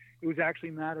about it was actually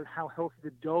mattered how healthy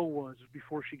the doe was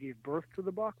before she gave birth to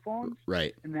the buck fawns.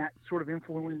 Right. And that sort of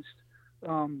influenced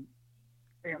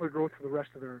antler growth for the rest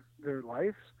of their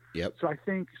lives. Yep. So I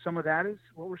think some of that is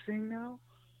what we're seeing now.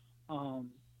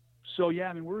 So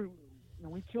yeah,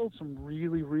 we killed some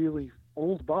really, really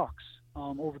old bucks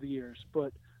over the years,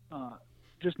 but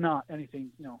just not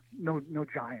anything, no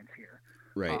giants here.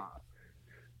 Right.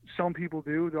 some people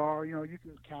do. There are, you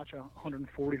can catch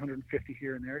 140, 150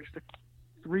 here and there. Just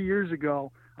 3 years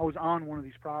ago, I was on one of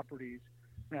these properties,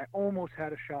 and I almost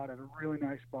had a shot at a really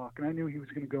nice buck, and I knew he was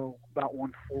going to go about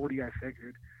 140, I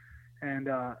figured. And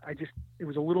it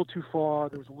was a little too far.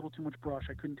 There was a little too much brush.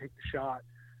 I couldn't take the shot.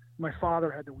 My father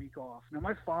had the week off. Now,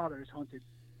 my father has hunted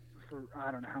for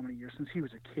I don't know how many years, since he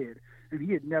was a kid, and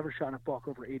he had never shot a buck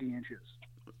over 80 inches.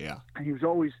 Yeah. And he was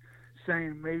always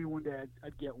saying maybe one day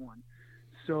I'd get one.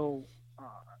 So,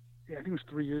 I think it was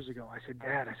 3 years ago. I said,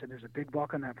 Dad, there's a big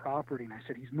buck on that property. And I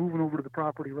said, he's moving over to the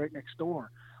property right next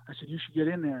door. I said, you should get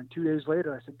in there. And 2 days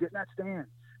later, I said, get in that stand.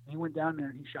 And he went down there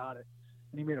and he shot it.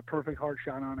 And he made a perfect hard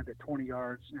shot on it at 20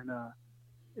 yards. And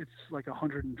it's like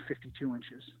 152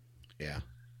 inches. Yeah.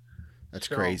 That's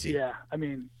crazy. Yeah. I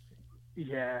mean,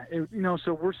 yeah.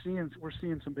 So we're seeing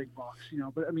some big bucks,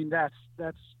 but I mean, that's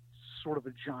sort of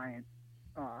a giant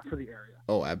for the area.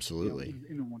 Oh, absolutely.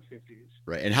 In the 150s.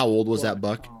 Right. And how old was that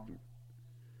buck?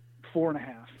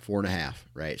 4.5. 4.5.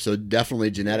 Right. So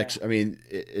definitely genetics. Yeah. I mean,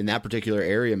 in that particular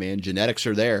area, man, genetics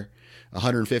are there.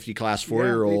 150 class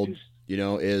 4-year-old,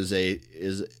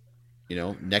 is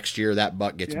next year that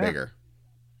buck gets bigger.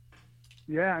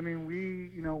 Yeah. I mean,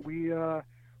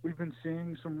 we've been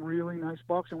seeing some really nice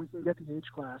bucks, and we can get the age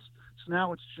class. So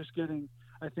now it's just getting,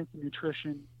 I think, the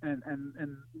nutrition and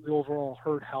the overall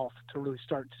herd health to really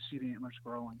start to see the antlers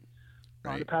growing.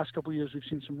 Right. The past couple of years, we've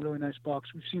seen some really nice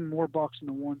bucks. We've seen more bucks in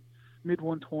the mid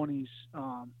 120s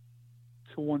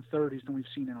to 130s than we've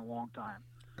seen in a long time.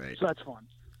 Right. So that's fun.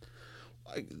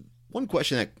 One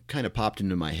question that kind of popped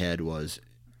into my head was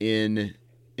in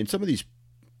some of these,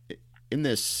 in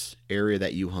this area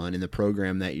that you hunt, in the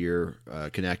program that you're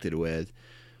connected with,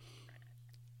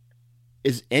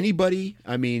 is anybody,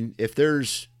 I mean, if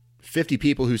there's 50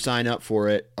 people who sign up for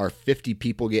it, are 50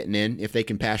 people getting in if they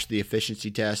can pass the efficiency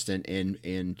test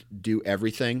and do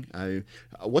everything?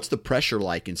 What's the pressure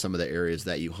like in some of the areas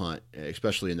that you hunt,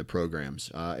 especially in the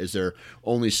programs? Is there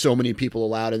only so many people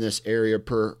allowed in this area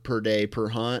per day per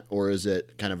hunt, or is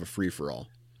it kind of a free-for-all?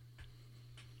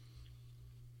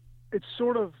 It's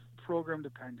sort of program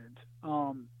dependent.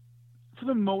 For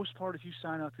the most part, if you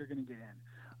sign up, you're going to get in.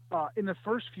 In the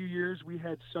first few years, we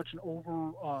had such an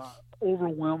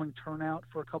overwhelming turnout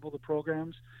for a couple of the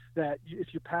programs that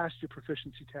if you passed your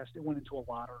proficiency test, it went into a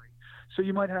lottery. So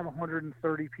you might have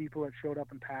 130 people that showed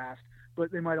up and passed,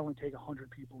 but they might only take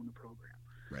 100 people in the program.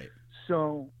 Right.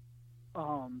 So,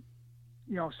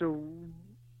 so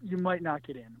you might not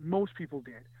get in. Most people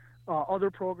did.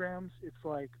 Other programs, it's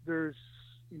like there's,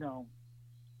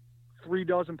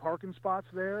 36 parking spots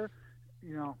there.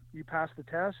 You pass the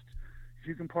test. If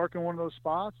you can park in one of those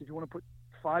spots, if you want to put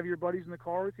 5 of your buddies in the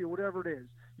car with you, whatever it is,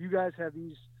 you guys have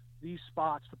these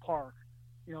spots to park.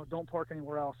 Don't park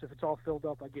anywhere else. If it's all filled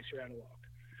up, I guess you're out of luck.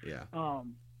 Yeah.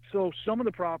 So some of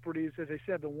the properties, as I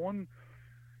said, the one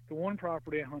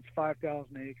property hunts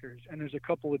 5,000 acres, and there's a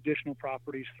couple additional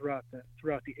properties throughout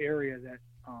the area that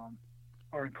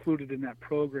are included in that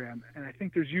program. And I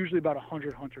think there's usually about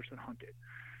 100 hunters that hunt it.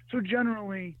 So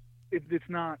generally, it's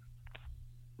not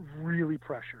really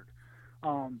pressured.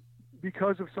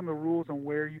 Because of some of the rules on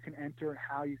where you can enter and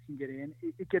how you can get in,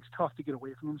 it gets tough to get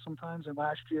away from them sometimes. And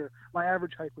last year, my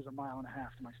average hike was 1.5 miles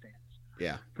to my stands.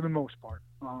 Yeah. For the most part.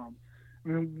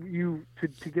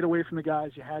 To get away from the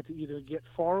guys, you had to either get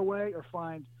far away or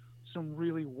find some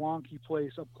really wonky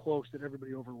place up close that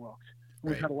everybody overlooked.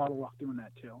 We've had a lot of luck doing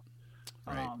that too.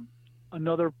 Right.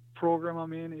 Another program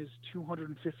I'm in is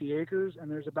 250 acres,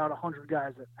 and there's about 100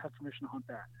 guys that have permission to hunt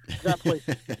that. That place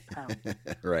gets pounded.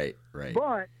 Right.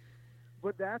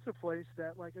 But that's a place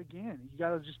that, like, again, you got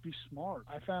to just be smart.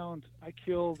 I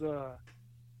killed a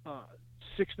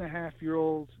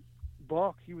 6.5-year-old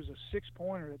buck. He was a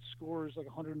 6-pointer that scores like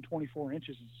 124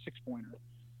 inches as a 6-pointer.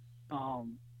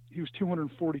 He was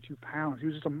 242 pounds. He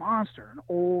was just a monster, an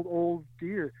old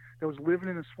deer that was living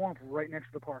in a swamp right next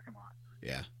to the parking lot.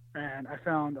 Yeah. And I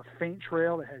found a faint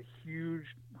trail that had huge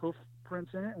hoof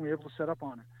prints in it, and we were able to set up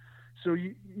on it. So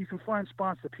you can find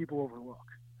spots that people overlook.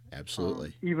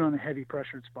 Absolutely. Even on the heavy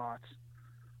pressured spots.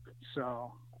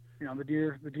 So, the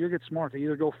deer get smart. They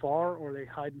either go far or they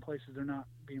hide in places they're not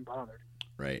being bothered.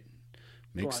 Right.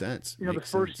 Makes sense. The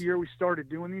first year we started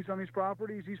doing these on these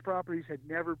properties had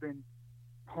never been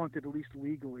hunted, at least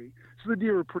legally. So the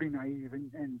deer were pretty naive,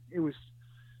 and it was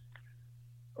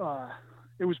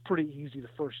pretty easy the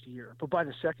first year. But by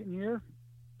the second year,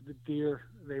 the deer,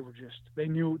 they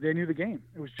knew the game.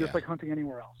 It was just like hunting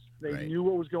anywhere else. They knew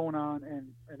what was going on,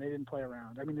 and they didn't play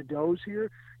around. I mean, the does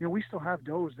here, we still have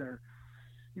does that are,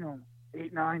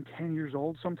 8, 9, 10 years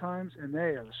old sometimes, and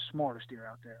they are the smartest deer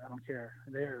out there. I don't care.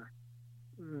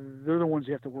 they're the ones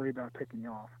you have to worry about picking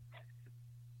you off.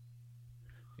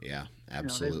 Yeah,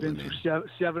 absolutely. They've been through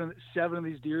seven of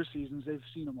these deer seasons. They've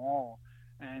seen them all,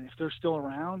 and if they're still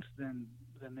around, then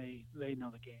they know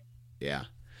the game. Yeah,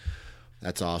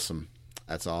 that's awesome.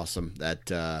 That's awesome.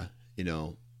 That I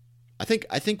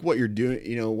think what you're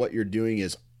doing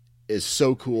is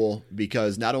so cool,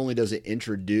 because not only does it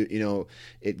introduce,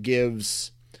 it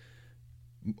gives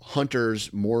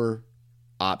hunters more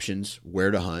options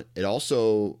where to hunt. It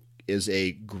also is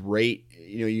a great,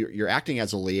 you're acting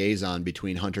as a liaison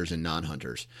between hunters and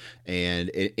non-hunters, and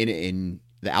in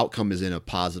the outcome is in a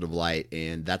positive light,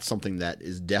 and that's something that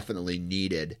is definitely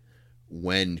needed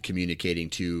when communicating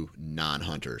to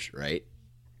non-hunters, right?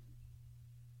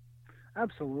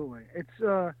 Absolutely.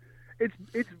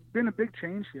 It's been a big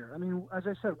change here. I mean, as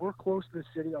I said, we're close to the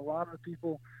city. A lot of the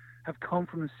people have come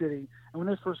from the city, and when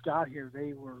they first got here,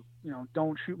 they were,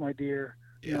 don't shoot my deer.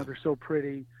 Yeah. They're so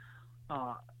pretty.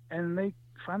 And they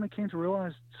finally came to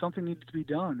realize something needed to be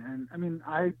done. And I mean,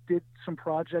 I did some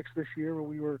projects this year where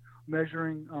we were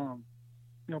measuring,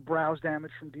 browse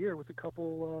damage from deer with a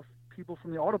couple of people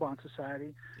from the Audubon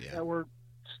Society that were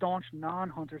staunch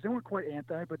non-hunters. They weren't quite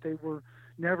anti, but they were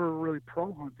never really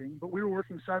pro-hunting. But we were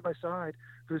working side by side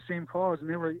for the same cause, and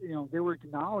they were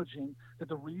acknowledging that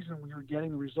the reason we were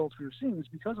getting the results we were seeing is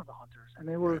because of the hunters, and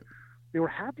they were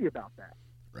happy about that.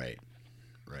 Right.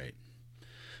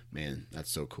 Man, that's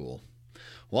so cool.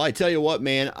 Well, I tell you what,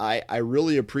 man, I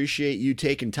really appreciate you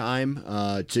taking time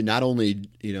to not only,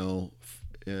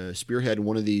 spearhead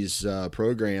one of these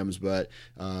programs, but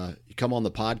come on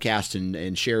the podcast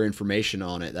and share information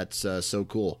on it. That's so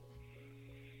cool.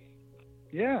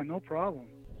 Yeah, no problem.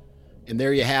 And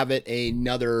there you have it,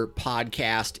 another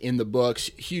podcast in the books.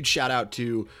 Huge shout out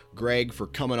to Greg for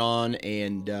coming on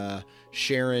and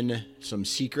sharing some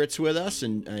secrets with us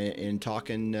and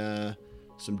talking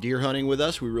some deer hunting with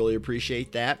us. We really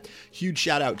appreciate that. Huge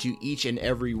shout out to each and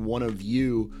every one of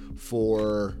you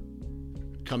for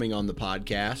coming on the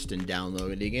podcast and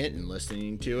downloading it and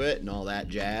listening to it and all that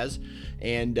jazz.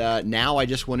 And now I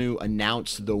just want to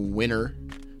announce the winner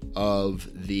of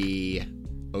the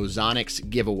Ozonics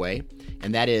giveaway,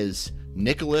 and that is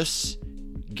Nicholas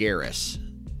Garris.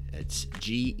 It's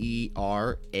Gerace.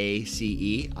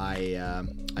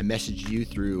 I messaged you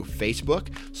through Facebook.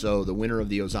 So the winner of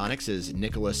the Ozonics is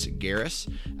Nicholas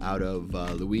Garris out of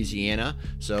Louisiana.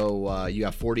 So you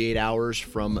have 48 hours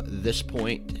from this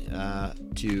point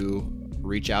to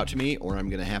reach out to me, or I'm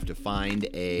going to have to find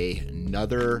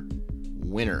another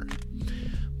winner.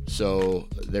 So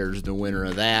there's the winner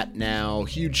of that. Now,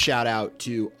 huge shout out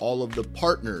to all of the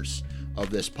partners of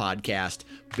this podcast: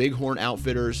 Bighorn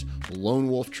Outfitters, Lone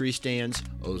Wolf Tree Stands,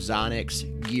 Ozonics,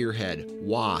 Gearhead,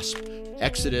 Wasp,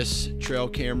 Exodus Trail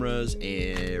Cameras,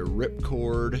 and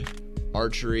Ripcord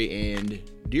Archery and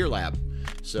Deer Lab.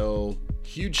 So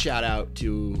huge shout out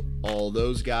to all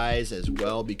those guys as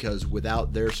well, because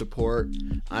without their support,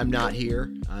 I'm not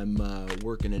here. I'm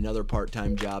working another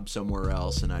part-time job somewhere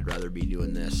else, and I'd rather be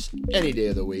doing this any day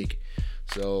of the week.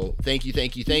 So thank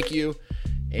you.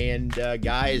 And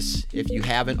guys, if you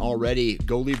haven't already,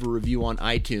 go leave a review on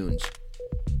iTunes.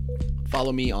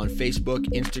 Follow me on Facebook,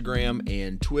 Instagram,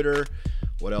 and Twitter.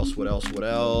 What else?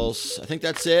 I think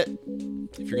that's it.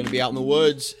 If you're going to be out in the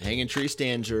woods, hanging tree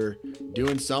stands or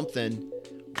doing something,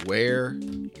 wear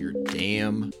your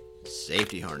damn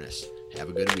safety harness. Have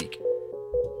a good week.